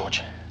good,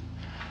 George.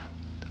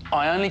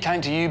 I only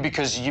came to you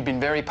because you've been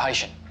very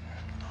patient.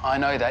 I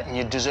know that, and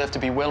you deserve to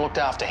be well looked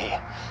after here.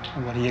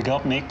 What do you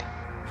got, Mick?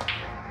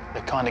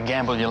 The kind of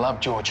gamble you love,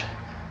 George.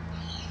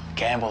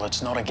 Gamble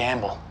that's not a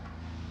gamble.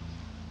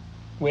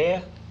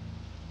 Where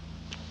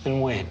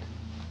and when?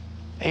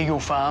 Eagle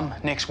Farm,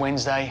 next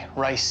Wednesday,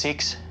 race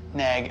 6,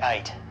 nag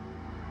 8.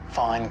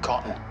 Fine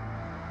cotton.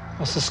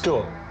 What's the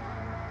score?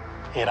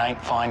 It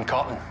ain't fine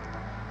cotton.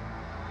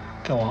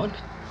 Go on.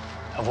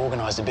 I've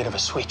organised a bit of a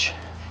switch.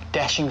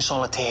 Dashing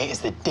solitaire is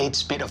the dead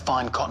spit of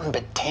fine cotton,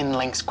 but 10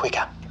 lengths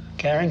quicker.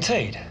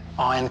 Guaranteed?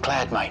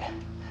 Ironclad, mate.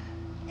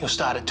 You'll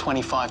start at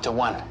 25 to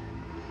 1,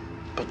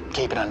 but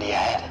keep it under your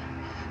hat.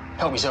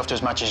 Help yourself to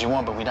as much as you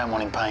want, but we don't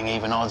want him paying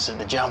even odds at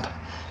the jump.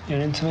 You're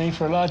into me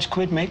for a large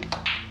quid, Mick.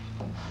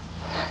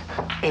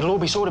 It'll all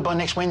be sorted by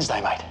next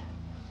Wednesday, mate.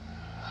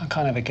 I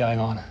can't have it going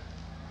on.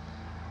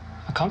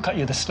 I can't cut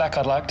you the slack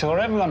I'd like to, or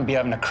everyone will be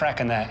having a crack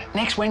in that.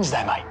 Next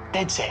Wednesday, mate.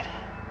 Dead set.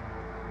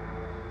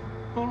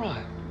 All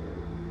right.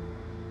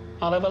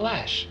 I'll have a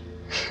lash.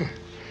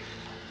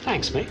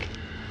 Thanks, Mick.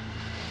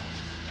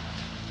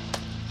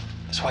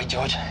 Sweet,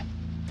 George.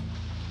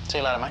 See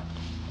you later, mate.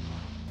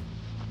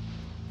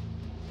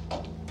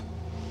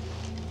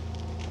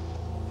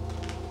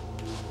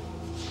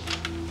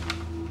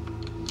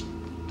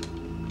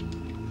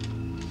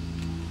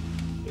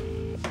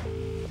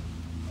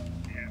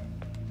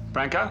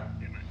 Branko?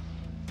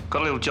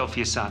 Got a little job for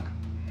your son.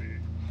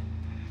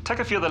 Take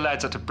a few of the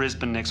lads up to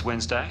Brisbane next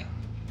Wednesday.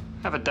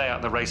 Have a day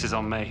out the races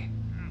on me.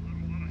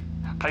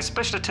 Pay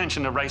special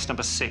attention to race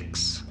number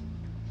 6.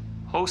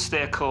 Horse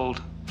there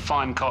called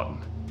Fine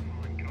Cotton.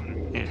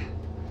 Yeah,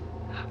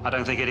 I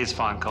don't think it is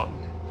Fine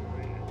Cotton.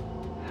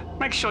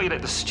 Make sure you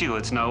let the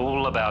stewards know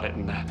all about it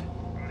and that.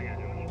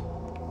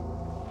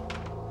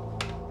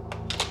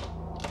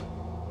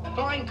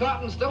 Fine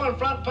Cotton still in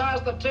front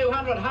past the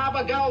 200.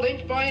 Harbour Gold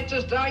inch by inch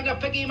is trying to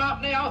pick him up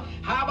now.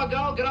 Harbour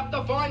Gold get up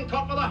to Fine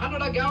Cotton with 100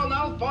 to go.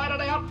 They'll fight it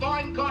out.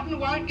 Fine Cotton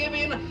won't give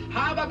in.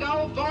 Harbour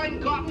Gold,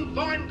 Fine Cotton.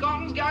 Fine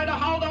Cotton's going to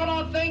hold on,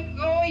 I think.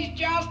 Oh, he's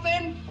just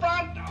in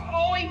front.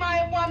 Oh, he may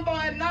have won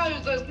by a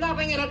nose. There's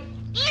nothing in it.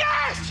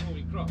 Yes!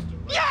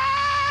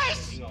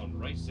 Yes!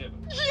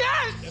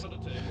 Yes!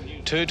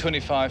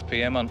 2:25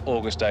 p.m. on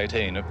August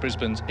 18 at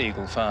Brisbane's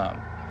Eagle Farm.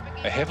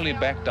 A heavily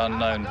backed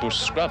unknown bush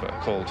scrubber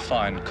called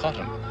Fine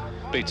Cotton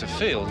beats a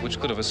field which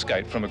could have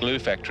escaped from a glue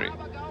factory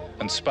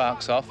and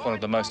sparks off one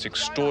of the most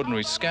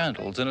extraordinary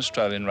scandals in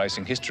Australian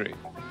racing history.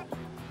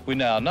 We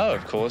now know,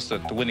 of course,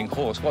 that the winning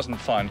horse wasn't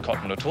Fine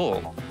Cotton at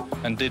all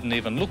and didn't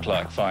even look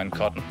like Fine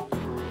Cotton.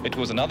 It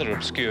was another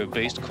obscure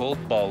beast called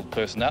Bold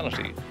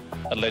Personality,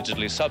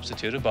 allegedly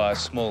substituted by a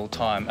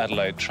small-time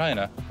Adelaide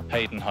trainer,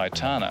 Hayden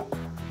Haitana.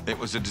 It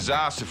was a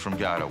disaster from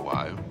go to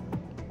woe.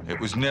 It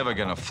was never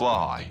going to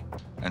fly.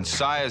 And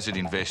Sayers had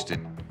invested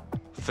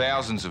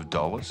thousands of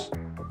dollars,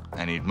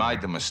 and he'd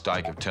made the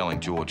mistake of telling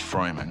George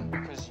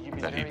Freeman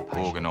that he'd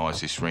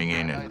organised this ring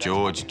in, and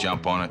George,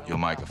 jump on it, you'll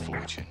make a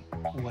fortune.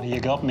 What do you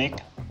got,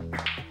 Mick?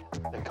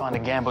 The kind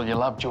of gamble you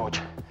love,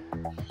 George.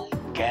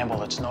 Gamble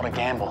that's not a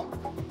gamble.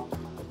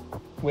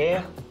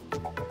 Where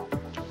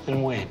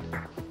and when?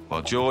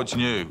 Well, George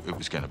knew it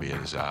was going to be a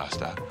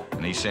disaster,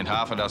 and he sent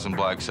half a dozen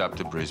blokes up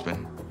to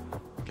Brisbane,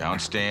 go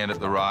and stand at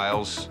the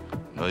rails,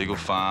 Eagle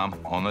Farm,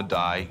 on the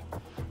day,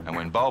 and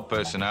when Bold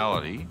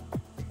Personality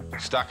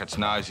stuck its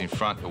nose in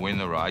front to win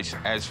the race,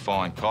 as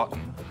Fine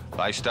Cotton,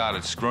 they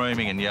started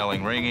screaming and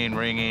yelling, ring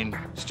in,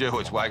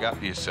 stewards, wake up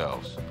to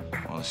yourselves.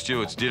 Well, the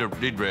stewards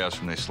did rouse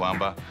from their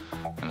slumber,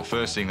 and the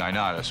first thing they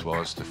noticed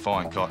was that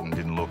Fine Cotton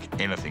didn't look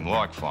anything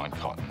like Fine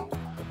Cotton,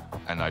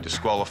 and they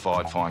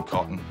disqualified Fine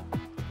Cotton.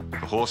 The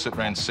horse that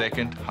ran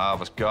second,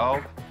 Harvest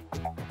Gold,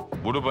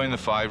 would have been the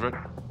favourite,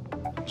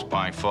 was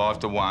paying 5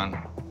 to 1,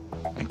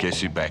 and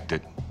guess who backed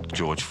it?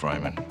 George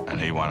Freeman,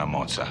 and he won a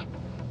monster.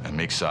 And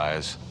Mick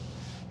Sayers,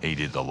 he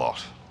did the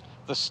lot.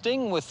 The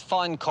sting with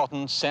Fine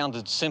Cotton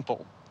sounded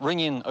simple. Ring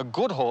in a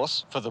good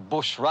horse for the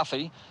bush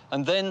roughie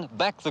and then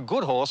back the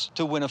good horse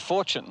to win a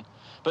fortune.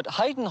 But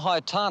Hayden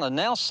Haitana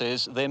now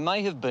says there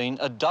may have been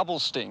a double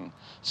sting.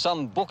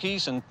 Some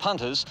bookies and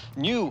punters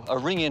knew a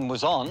ring-in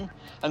was on,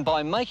 and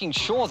by making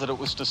sure that it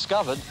was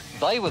discovered,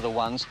 they were the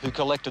ones who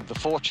collected the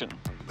fortune.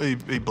 He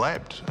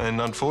blabbed, and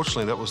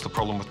unfortunately that was the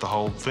problem with the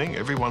whole thing.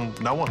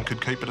 No one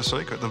could keep it a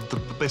secret.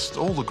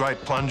 All the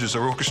great plunges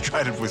are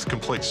orchestrated with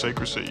complete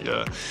secrecy.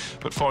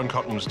 But Fine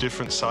Cotton was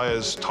different.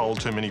 Sayers told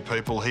too many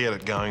people. He had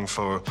it going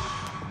for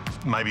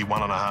maybe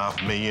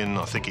 $1.5 million.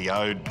 I think he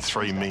owed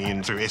 $3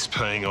 million through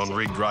SPing on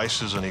rigged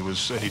races, and he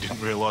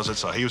didn't realise it.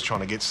 So he was trying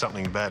to get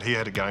something bad. He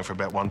had it going for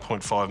about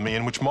 $1.5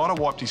 million, which might have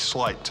wiped his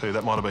slate too.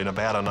 That might have been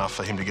about enough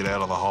for him to get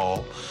out of the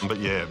hole. But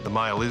yeah, the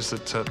mail is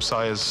that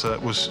Sayers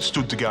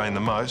stood to gain the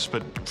most,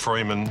 but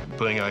Freeman,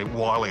 being a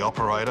wily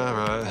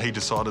operator, he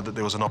decided that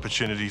there was an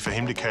opportunity for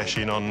him to cash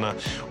in on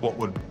what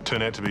would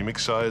turn out to be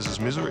Mick Sayers'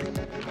 misery.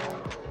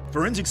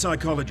 Forensic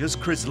psychologist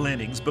Chris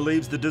Lennings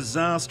believes the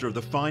disaster of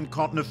the Fine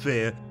Cotton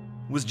affair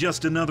was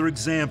just another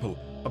example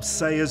of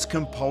Sayers'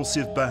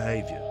 compulsive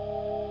behaviour.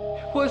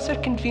 Well, it's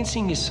that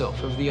convincing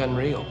yourself of the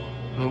unreal.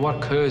 I mean, what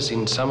occurs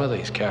in some of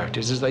these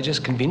characters is they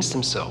just convince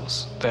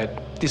themselves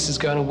that this is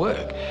going to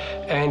work.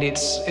 And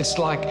it's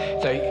like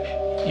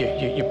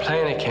you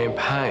plan a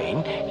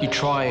campaign, you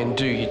try and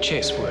do your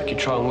chess work, you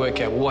try and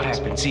work out what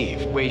happens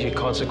if, where's your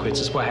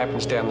consequences, what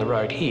happens down the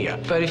road here.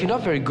 But if you're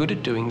not very good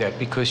at doing that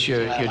because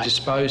you're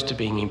disposed to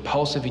being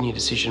impulsive in your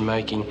decision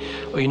making,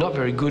 or you're not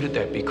very good at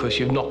that because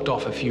you've knocked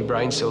off a few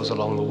brain cells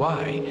along the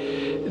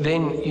way,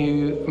 then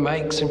you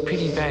make some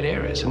pretty bad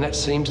errors. And that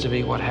seems to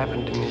be what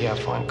happened in the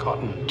Fine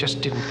Cotton.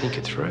 Just didn't think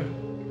it through.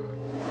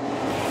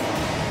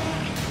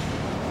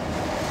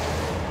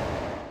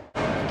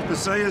 For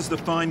Sayers, the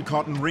Fine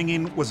Cotton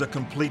ring-in was a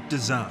complete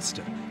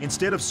disaster.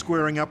 Instead of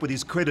squaring up with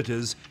his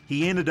creditors,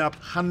 he ended up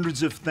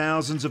hundreds of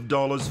thousands of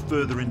dollars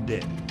further in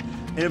debt.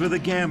 Ever the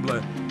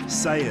gambler,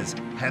 Sayers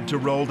had to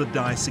roll the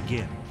dice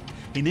again.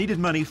 He needed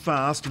money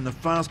fast, and the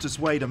fastest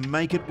way to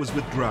make it was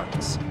with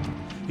drugs.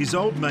 His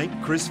old mate,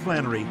 Chris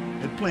Flannery,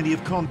 had plenty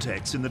of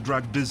contacts in the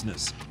drug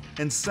business,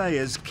 and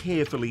Sayers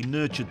carefully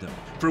nurtured them.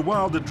 For a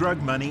while, the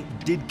drug money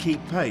did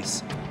keep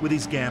pace with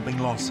his gambling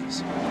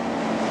losses.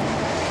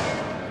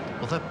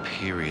 Well, that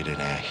period in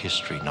our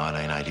history,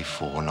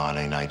 1984,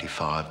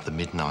 1985, the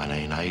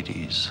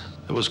mid-1980s,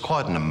 it was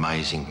quite an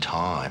amazing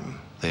time.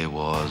 There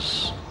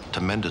was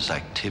tremendous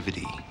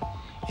activity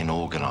in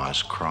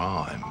organised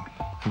crime,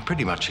 and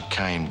pretty much it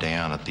came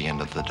down at the end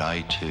of the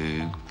day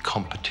to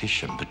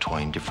competition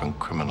between different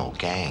criminal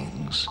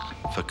gangs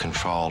for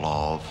control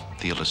of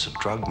the illicit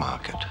drug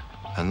market.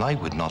 And they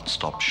would not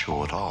stop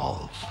short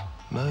of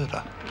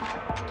murder.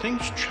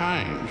 Things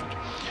changed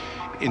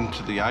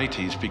into the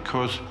 80s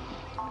because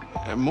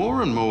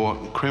more and more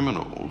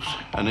criminals,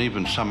 and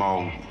even some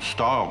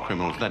old-style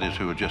criminals, that is,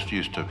 who were just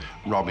used to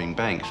robbing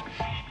banks,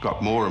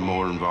 got more and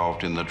more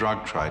involved in the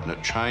drug trade, and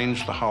it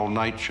changed the whole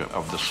nature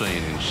of the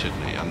scene in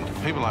Sydney. And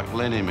people like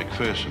Lenny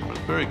McPherson was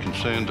very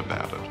concerned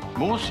about it.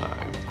 More so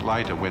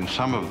later, when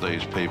some of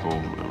these people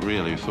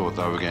really thought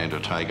they were going to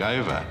take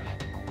over.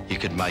 You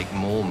could make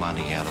more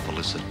money out of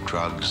illicit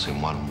drugs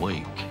in 1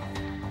 week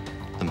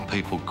than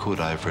people could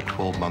over a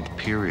 12-month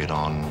period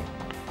on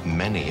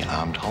many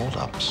armed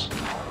hold-ups.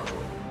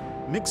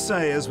 Mick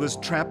Sayers was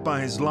trapped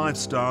by his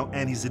lifestyle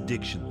and his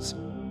addictions.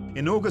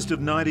 In August of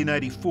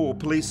 1984,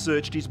 police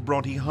searched his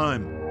Bronte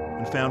home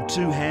and found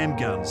 2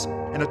 handguns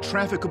and a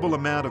trafficable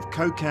amount of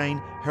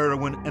cocaine,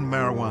 heroin and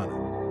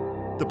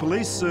marijuana. The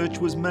police search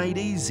was made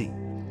easy.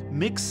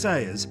 Mick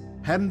Sayers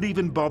hadn't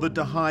even bothered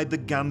to hide the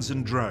guns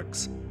and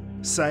drugs.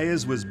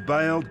 Sayers was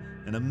bailed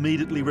and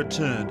immediately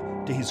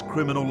returned to his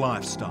criminal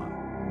lifestyle.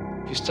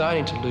 If you're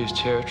starting to lose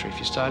territory, if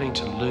you're starting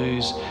to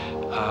lose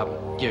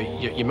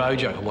your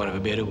mojo, for want of a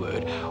better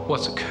word,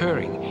 what's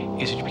occurring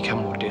is that you become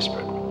more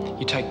desperate.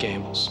 You take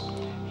gambles.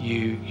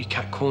 You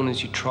cut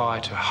corners, you try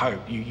to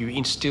hope, you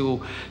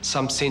instill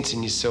some sense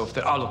in yourself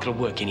that, oh, look, it'll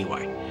work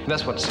anyway. And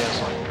that's what it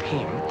sounds like with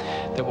him,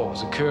 that what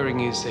was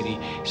occurring is that he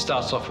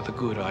starts off with a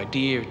good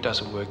idea, it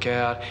doesn't work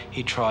out,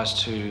 he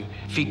tries to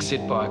fix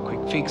it by a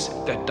quick fix,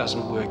 that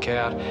doesn't work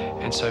out,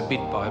 and so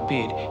bit by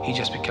bit, he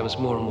just becomes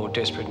more and more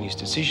desperate in his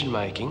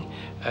decision-making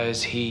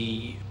as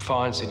he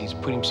finds that he's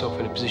put himself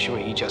in a position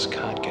where he just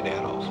can't get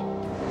out of.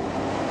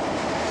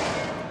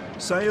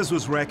 Sayers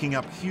was racking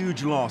up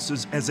huge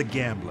losses as a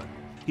gambler.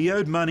 He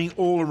owed money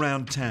all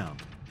around town.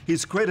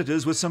 His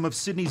creditors were some of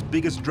Sydney's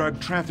biggest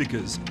drug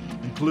traffickers,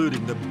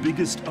 including the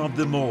biggest of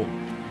them all,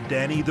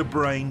 Danny the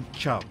Brain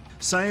Chubb.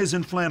 Sayers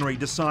and Flannery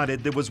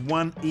decided there was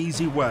one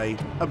easy way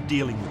of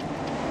dealing with him.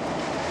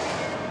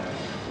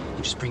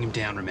 You just bring him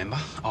down, remember?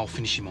 I'll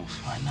finish him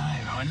off.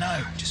 I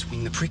know. Just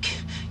wing the prick.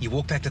 You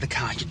walk back to the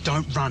car. You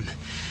don't run.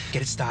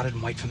 Get it started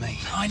and wait for me.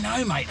 I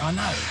know, mate, I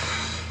know.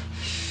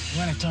 He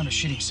won't have time to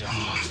shit himself.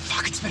 Oh,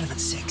 fuck, it's better than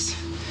sex.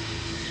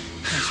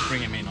 Thanks for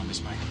bringing me in on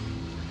this, mate.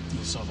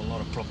 You'll solve a lot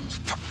of problems.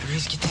 Fuck, there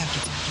is. Get down,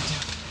 get down, get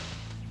down.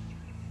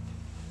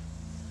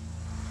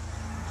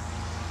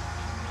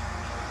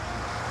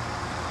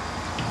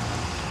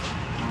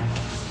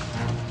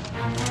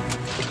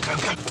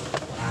 Go, go.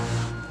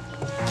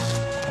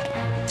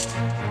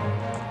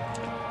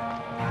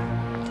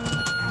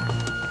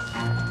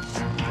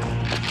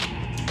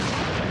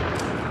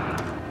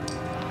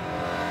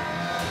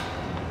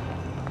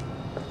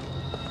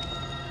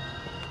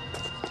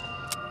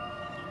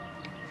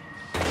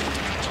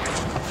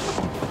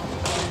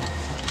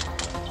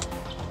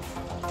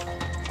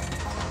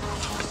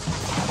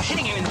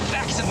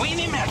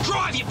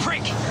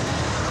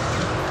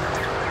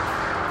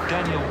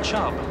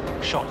 Chubb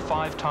shot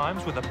 5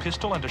 times with a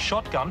pistol and a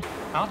shotgun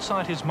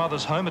outside his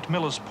mother's home at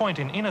Millers Point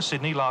in inner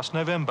Sydney last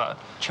November.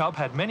 Chubb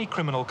had many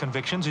criminal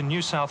convictions in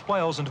New South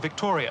Wales and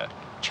Victoria.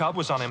 Chubb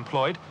was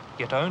unemployed,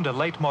 yet owned a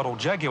late-model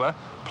Jaguar,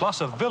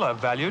 plus a villa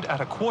valued at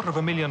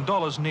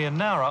 $250,000 near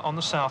Nowra on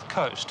the south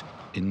coast.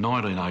 In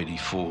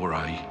 1984,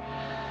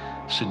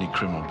 a Sydney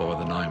criminal by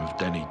the name of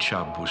Danny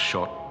Chubb was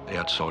shot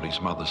outside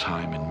his mother's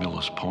home in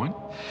Millers Point.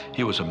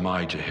 He was a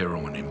major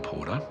heroin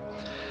importer,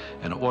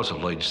 and it was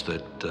alleged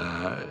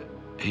that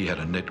he had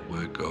a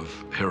network of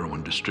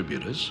heroin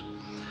distributors,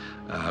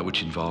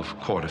 which involved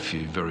quite a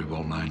few very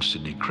well-known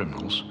Sydney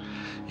criminals,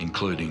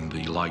 including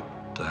the late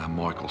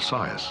Michael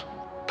Sayers.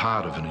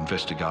 Part of an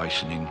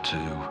investigation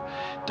into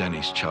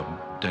Danny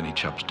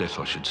Chubb's death,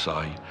 I should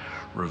say,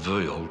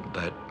 revealed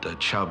that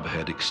Chubb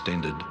had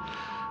extended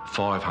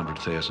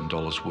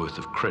 $500,000 worth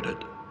of credit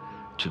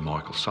to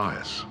Michael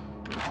Sayers.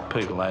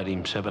 People owed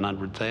him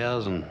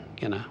 $700,000,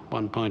 you know,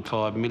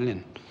 $1.5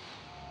 million.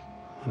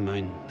 I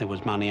mean, there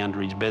was money under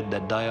his bed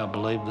that day, I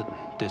believe,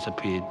 that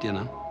disappeared, you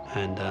know.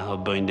 And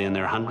I've been down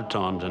there 100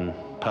 times and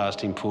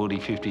passed him 40,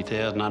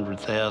 50,000,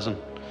 100,000.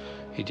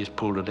 He just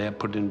pulled it out,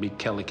 put it in a big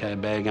calico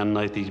bag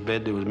underneath his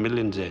bed. There was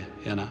millions there,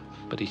 you know.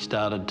 But he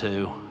started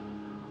to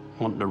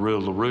want to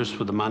rule the roost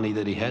with the money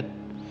that he had.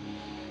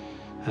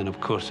 And of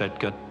course that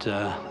got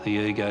the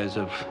egos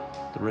of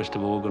the rest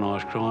of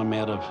organised crime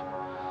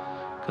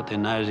got their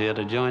nose out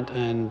of joint,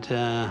 and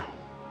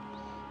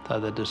so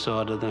they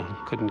decided they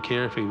couldn't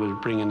care if he was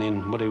bringing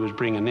in what he was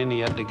bringing in, he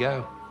had to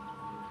go.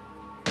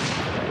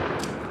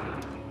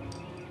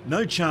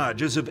 No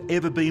charges have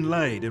ever been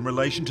laid in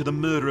relation to the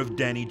murder of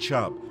Danny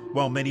Chubb.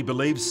 While many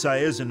believe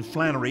Sayers and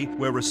Flannery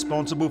were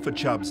responsible for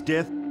Chubb's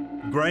death,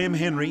 Graham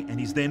Henry and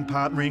his then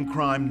partner in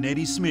crime,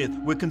 Neddy Smith,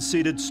 were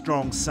considered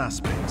strong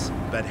suspects.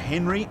 But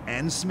Henry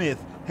and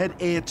Smith had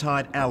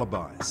airtight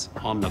alibis.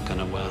 I'm not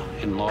going to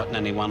enlighten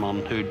anyone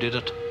on who did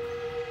it.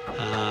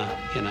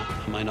 You know,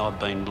 I mean, I've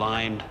been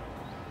blamed,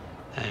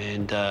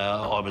 and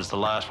I was the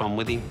last one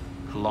with him,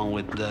 along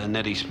with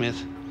Neddy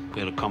Smith. We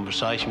had a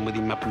conversation with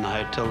him up in the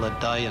hotel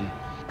that day and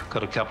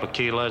got a couple of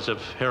kilos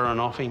of heroin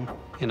off him,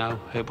 You know,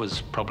 it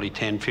was probably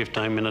 10,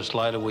 15 minutes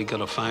later, we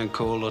got a phone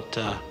call at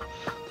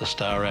the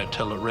Star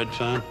Hotel at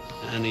Redfern,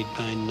 and he'd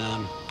been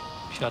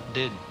shot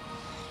dead.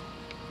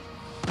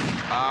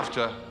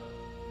 After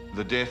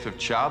the death of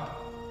Chubb,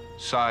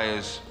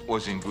 Sayers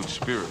was in good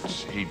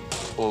spirits.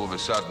 All of a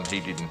sudden, he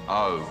didn't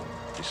owe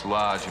this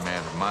large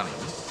amount of money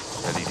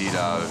that he did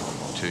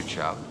owe to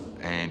Chubb.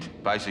 And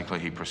basically,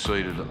 he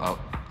proceeded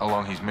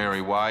along his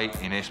merry way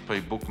in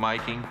SP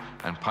bookmaking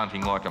and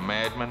punting like a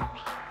madman,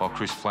 while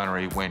Chris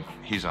Flannery went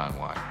his own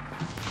way.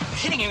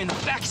 Hitting him in the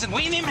back isn't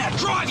weaning him out.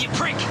 Drive, you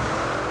prick!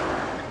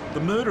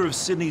 The murder of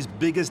Sydney's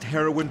biggest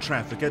heroin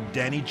trafficker,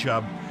 Danny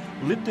Chubb,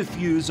 lit the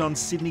fuse on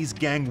Sydney's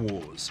gang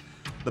wars.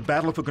 The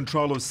battle for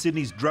control of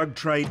Sydney's drug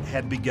trade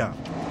had begun.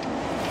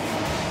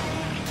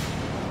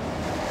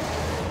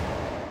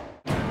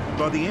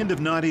 By the end of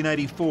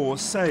 1984,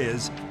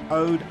 Sayers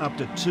owed up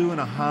to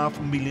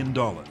 $2.5 million.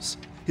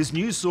 His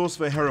new source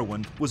for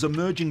heroin was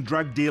emerging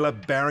drug dealer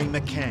Barry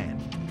McCann,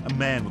 a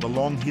man with a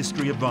long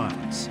history of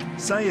violence.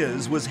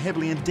 Sayers was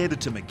heavily indebted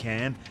to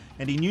McCann,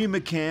 and he knew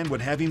McCann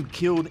would have him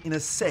killed in a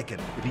second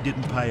if he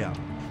didn't pay up.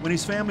 When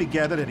his family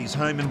gathered at his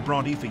home in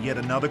Bronte for yet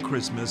another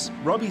Christmas,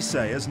 Robbie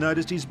Sayers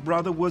noticed his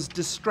brother was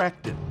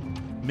distracted.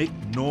 Mick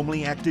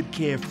normally acted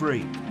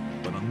carefree,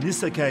 but on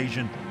this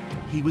occasion,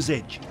 he was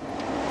edgy.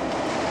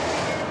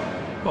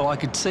 Well, I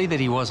could see that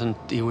he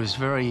was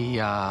very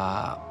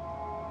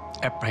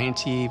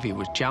apprehensive, he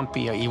was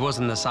jumpy, he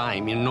wasn't the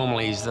same. You know,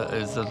 normally he's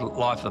the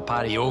life of the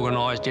party, he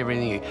organised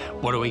everything.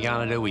 What are we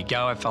going to do? We'd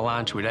go out for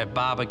lunch, we'd have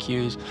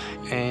barbecues.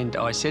 And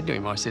I said to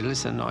him, I said,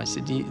 listen,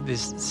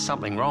 there's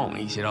something wrong.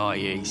 He said, oh,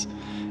 yeah.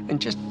 And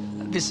just,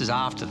 this is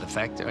after the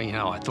fact, you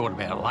know, I thought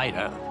about it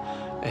later,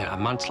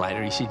 months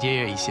later. He said,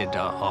 yeah,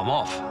 I'm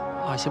off.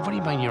 I said, what do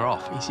you mean you're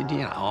off? He said,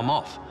 yeah, I'm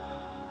off.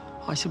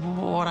 I said,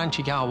 well, why don't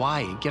you go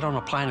away? Get on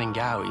a plane and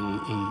go.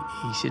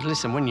 He said,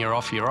 listen, when you're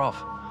off, you're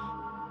off.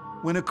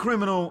 When a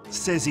criminal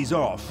says he's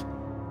off,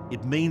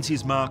 it means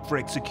he's marked for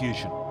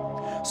execution.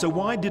 So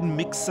why didn't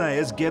Mick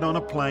Sayers get on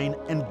a plane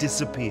and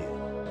disappear?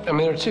 I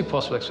mean, there are two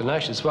possible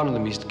explanations. One of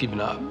them is given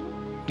up.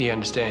 He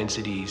understands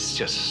that he's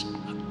just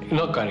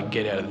not going to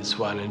get out of this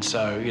one, and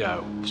so, you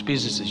know, it's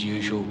business as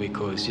usual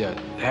because, you know,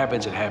 it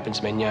happens,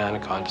 manana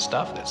kind of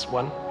stuff. That's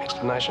one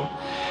explanation.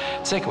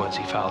 The second one is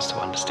he fails to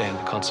understand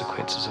the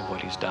consequences of what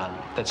he's done.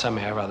 That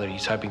somehow or other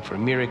he's hoping for a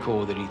miracle,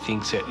 or that he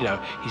thinks that, you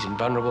know, he's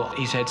invulnerable.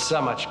 He's had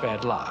so much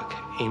bad luck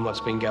in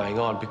what's been going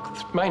on,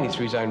 mainly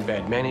through his own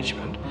bad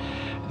management,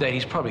 that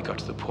he's probably got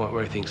to the point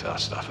where he thinks, oh,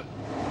 stuff it.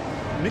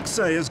 Mick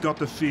Sayers got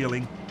the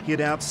feeling he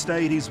had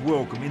outstayed his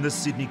welcome in the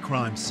Sydney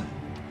crime scene.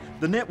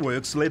 The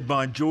networks, led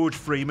by George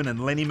Freeman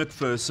and Lenny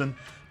McPherson,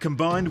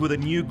 combined with a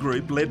new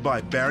group led by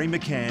Barry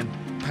McCann,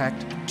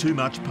 packed too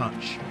much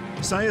punch.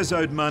 Sayers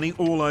owed money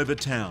all over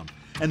town,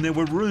 and there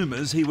were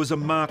rumours he was a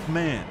marked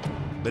man.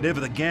 But ever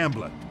the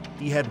gambler,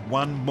 he had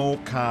one more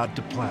card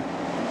to play.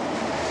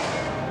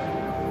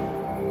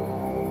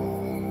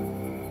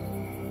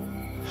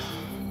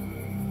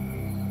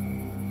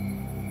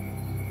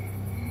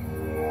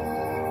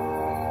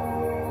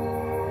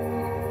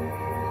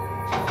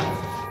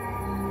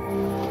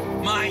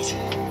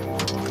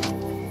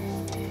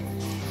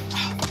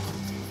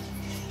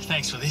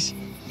 Thanks for this.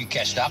 You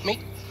cashed up, Mick?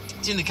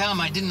 It's in the car,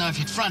 mate. Didn't know if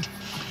you'd front.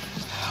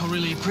 I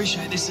really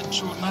appreciate this at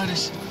short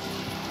notice.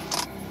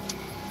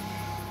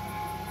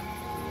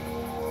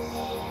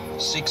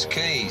 6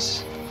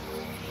 keys.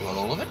 You want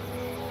all of it?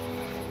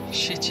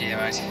 Shit, yeah,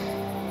 mate.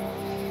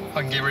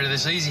 I can get rid of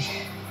this easy.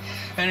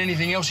 And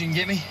anything else you can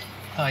get me?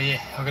 Oh,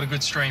 yeah, I've got a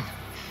good stream.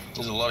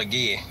 There's a lot of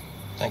gear.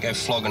 Don't go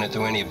flogging it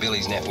to any of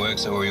Billy's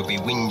networks or he'll be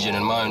whinging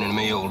and moaning at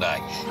me all day.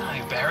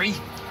 No, Barry.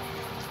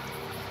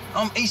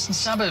 I'm eastern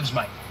suburbs,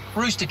 mate.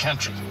 Rooster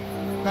country.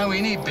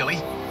 Nowhere near Billy.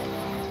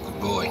 Good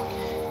boy.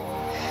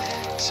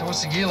 So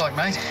what's the gear like,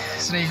 mate?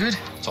 Is it any good?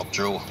 Top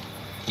drawer.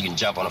 You can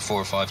jump on it 4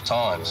 or 5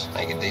 times.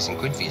 Make a decent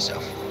quid for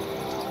yourself.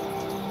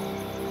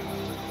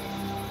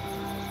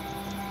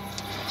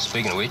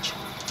 Speaking of which...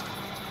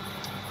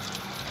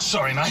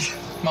 Sorry, mate.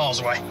 Miles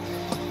away.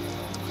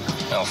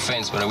 No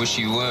offence, but I wish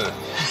you were.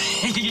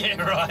 Yeah,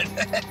 right.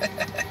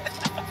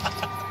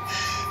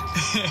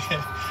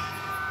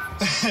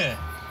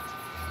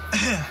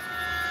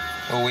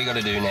 All we got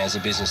to do now is the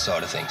business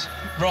side of things.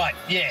 Right,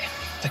 yeah.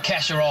 The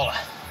casherola.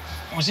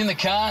 It was in the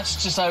car.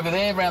 It's just over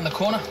there, round the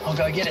corner. I'll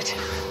go get it.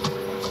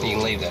 You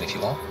can leave that if you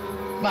want.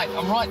 Mate,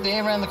 I'm right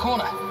there, round the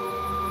corner.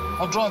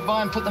 I'll drive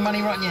by and put the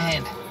money right in your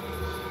hand.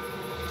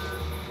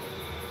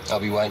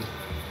 I'll be waiting.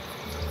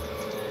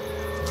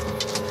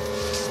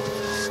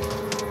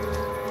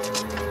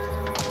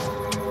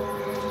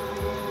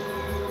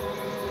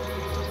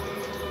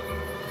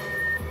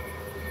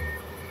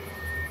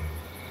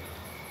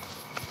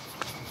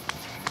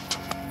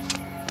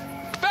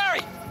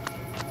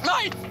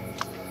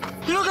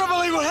 You're not gonna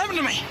believe what happened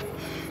to me.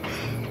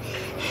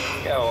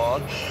 Go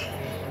on.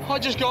 I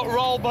just got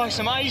rolled by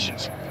some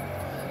Asians.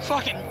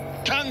 Fucking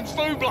kung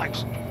fu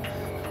blokes.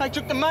 They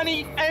took the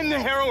money and the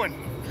heroin.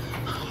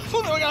 I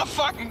thought they were gonna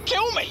fucking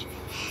kill me.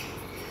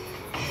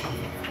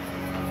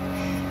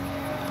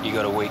 You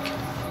got a week.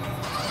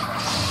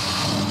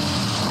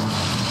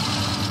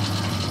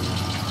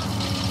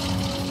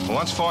 Well,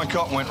 once Fine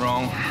Cotton went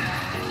wrong,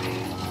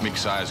 Mick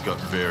Sayers got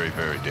very,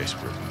 very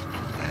desperate.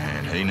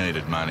 And he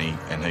needed money,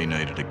 and he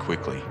needed it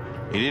quickly.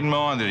 He didn't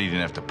mind that he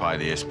didn't have to pay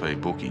the SP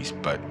bookies,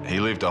 but he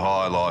lived a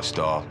high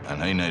lifestyle,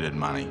 and he needed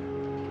money.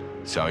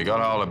 So he got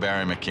hold of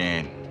Barry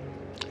McCann.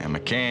 And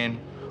McCann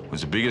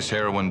was the biggest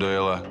heroin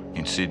dealer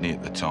in Sydney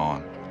at the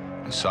time.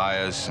 And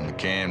Sayers and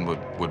McCann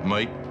would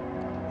meet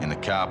in the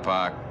car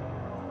park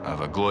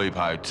of a Glebe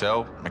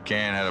hotel.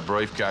 McCann had a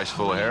briefcase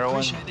full of heroin.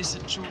 Appreciate this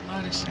at short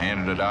notice.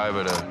 Handed it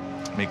over to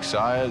Mick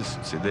Sayers,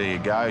 said, there you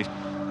go.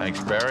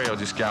 Thanks, Barry, I'll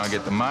just go and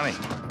get the money.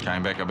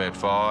 Came back about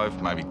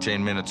 5, maybe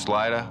 10 minutes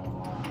later,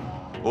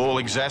 all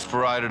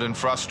exasperated and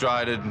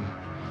frustrated.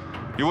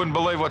 You wouldn't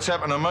believe what's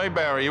happened to me,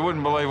 Barry. You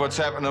wouldn't believe what's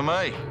happened to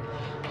me.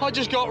 I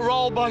just got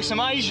rolled by some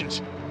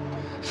Asians.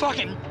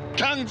 Fucking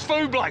kung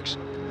fu blokes.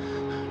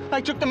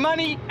 They took the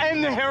money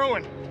and the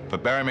heroin.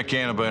 But Barry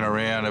McCann had been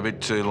around a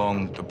bit too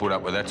long to put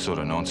up with that sort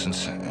of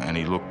nonsense, and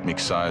he looked Mick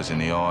Sayers in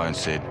the eye and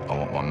said, I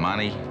want my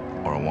money,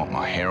 or I want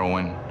my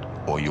heroin,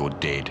 or you're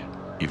dead.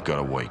 You've got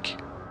a week.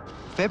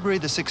 February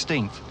the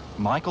 16th,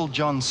 Michael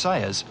John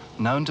Sayers,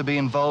 known to be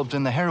involved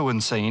in the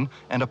heroin scene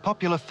and a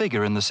popular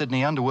figure in the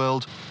Sydney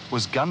underworld,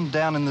 was gunned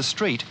down in the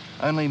street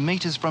only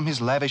metres from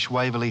his lavish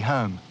Waverley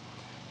home.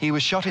 He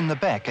was shot in the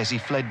back as he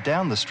fled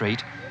down the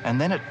street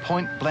and then at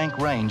point-blank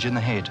range in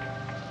the head.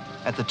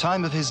 At the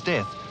time of his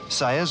death,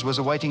 Sayers was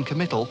awaiting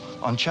committal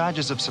on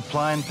charges of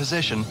supply and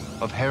possession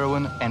of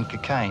heroin and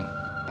cocaine.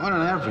 On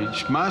an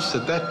average,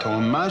 at that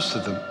time, most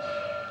of them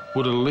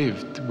would have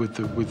lived with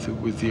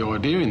the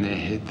idea in their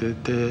head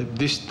that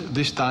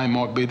this day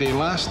might be their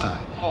last day.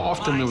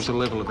 Often there was a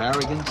level of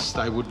arrogance.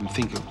 They wouldn't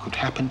think it could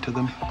happen to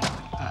them.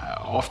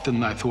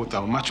 Often they thought they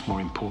were much more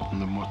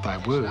important than what they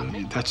were.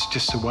 That's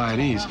just the way it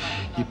is.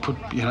 You put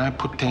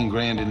 10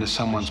 grand into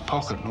someone's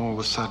pocket and all of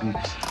a sudden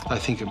they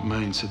think it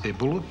means that they're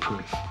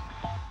bulletproof.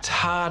 It's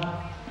hard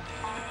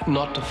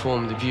not to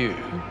form the view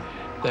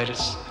that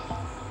it's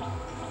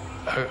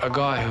a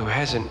guy who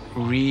hasn't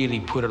really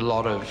put a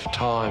lot of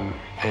time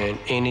and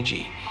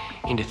energy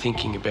into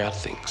thinking about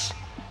things,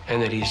 and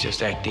that he's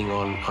just acting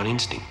on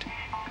instinct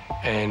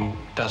and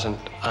doesn't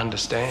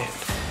understand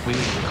really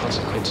the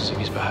consequences of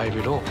his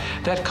behaviour at all.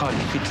 That kind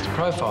of fits the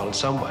profile in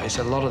some ways.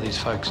 A lot of these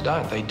folks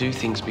don't. They do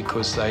things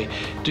because they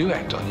do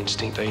act on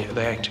instinct.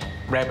 They act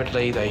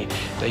rapidly. They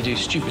do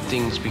stupid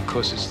things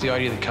because it's the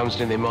idea that comes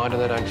into their mind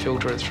and they don't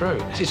filter it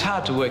through. It's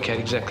hard to work out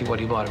exactly what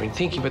he might have been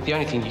thinking, but the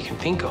only thing you can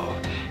think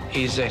of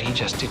is that he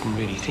just didn't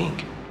really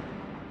think.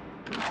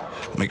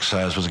 Mick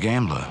Sayers was a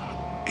gambler.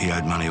 He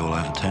owed money all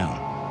over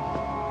town.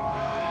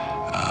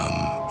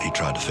 He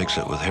tried to fix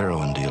it with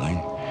heroin dealing,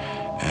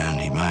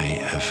 and he may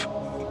have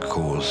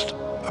caused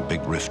a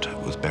big rift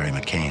with Barry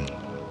McCann.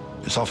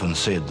 It's often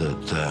said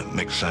that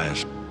Mick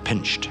Sayers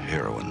pinched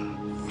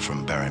heroin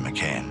from Barry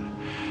McCann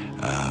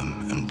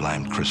and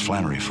blamed Chris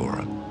Flannery for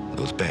it.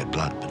 There was bad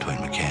blood between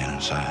McCann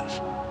and Sayers.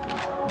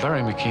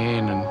 Barry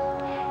McCann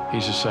and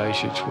his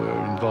associates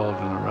were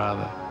involved in a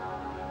rather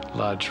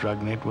large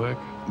drug network.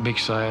 Mick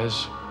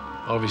Sayers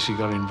obviously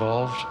got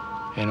involved,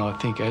 and I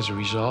think as a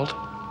result,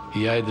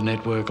 he owed the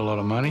network a lot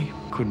of money,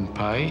 couldn't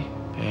pay,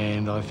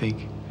 and I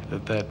think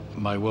that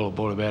may well have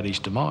brought about his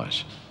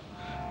demise.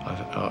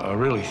 I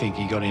really think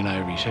he got in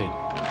over his head.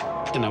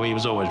 You know, he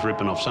was always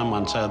ripping off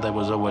someone, so there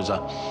was always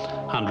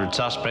 100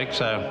 suspects.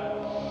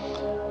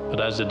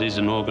 But as it is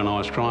in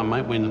organised crime,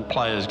 mate, when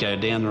players go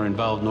down, they're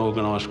involved in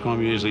organised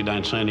crime, you usually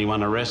don't see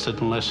anyone arrested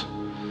unless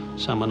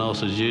someone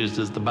else is used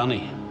as the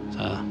bunny.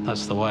 So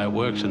that's the way it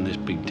works in this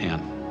big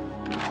town.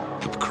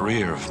 The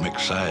career of Mick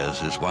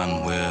Sayers is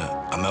one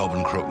where a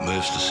Melbourne crook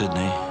moves to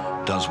Sydney,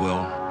 does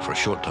well for a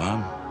short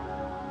time,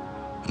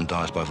 and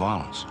dies by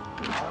violence.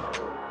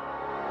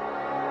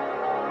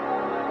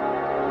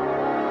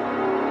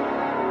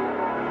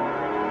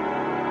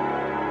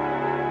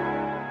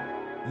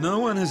 No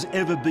one has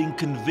ever been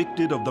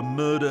convicted of the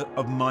murder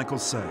of Michael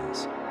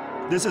Sayers.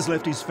 This has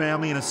left his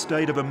family in a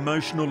state of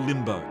emotional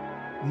limbo.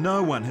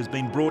 No one has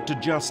been brought to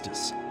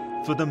justice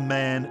for the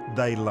man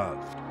they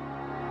loved.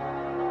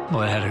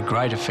 Well, it had a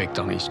great effect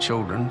on his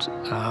children,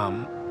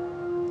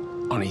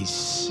 on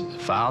his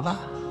father,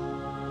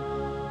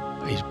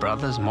 his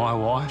brothers, my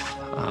wife.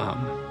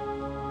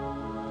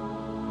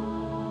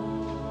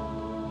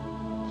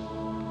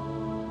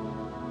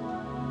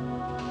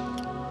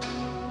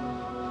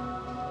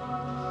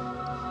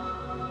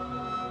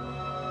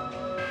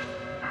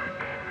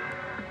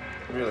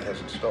 It really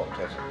hasn't stopped,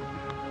 has it?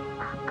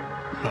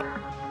 No.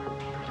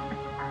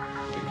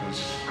 Because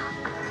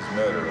his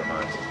murder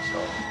remains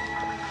unsolved.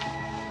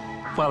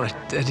 Well,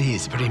 it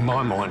is, but in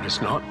my mind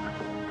it's not.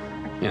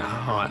 You know,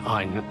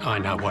 I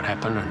know what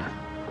happened, and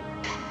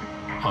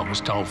I was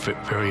told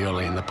very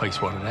early in the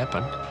piece what had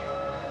happened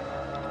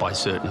by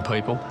certain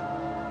people.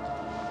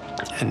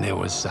 And there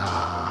was,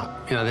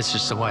 you know, that's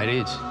just the way it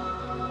is.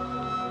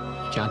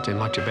 You can't do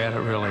much about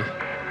it, really.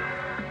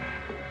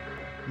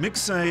 Mick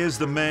Sayers,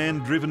 the man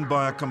driven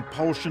by a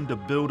compulsion to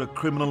build a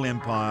criminal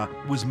empire,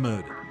 was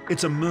murdered.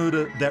 It's a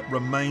murder that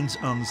remains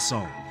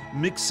unsolved.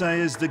 Mick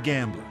Sayers, the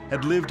gambler,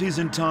 had lived his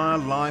entire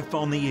life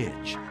on the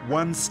edge,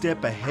 one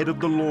step ahead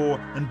of the law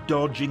and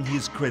dodging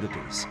his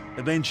creditors.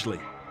 Eventually,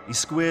 he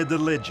squared the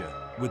ledger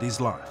with his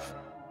life.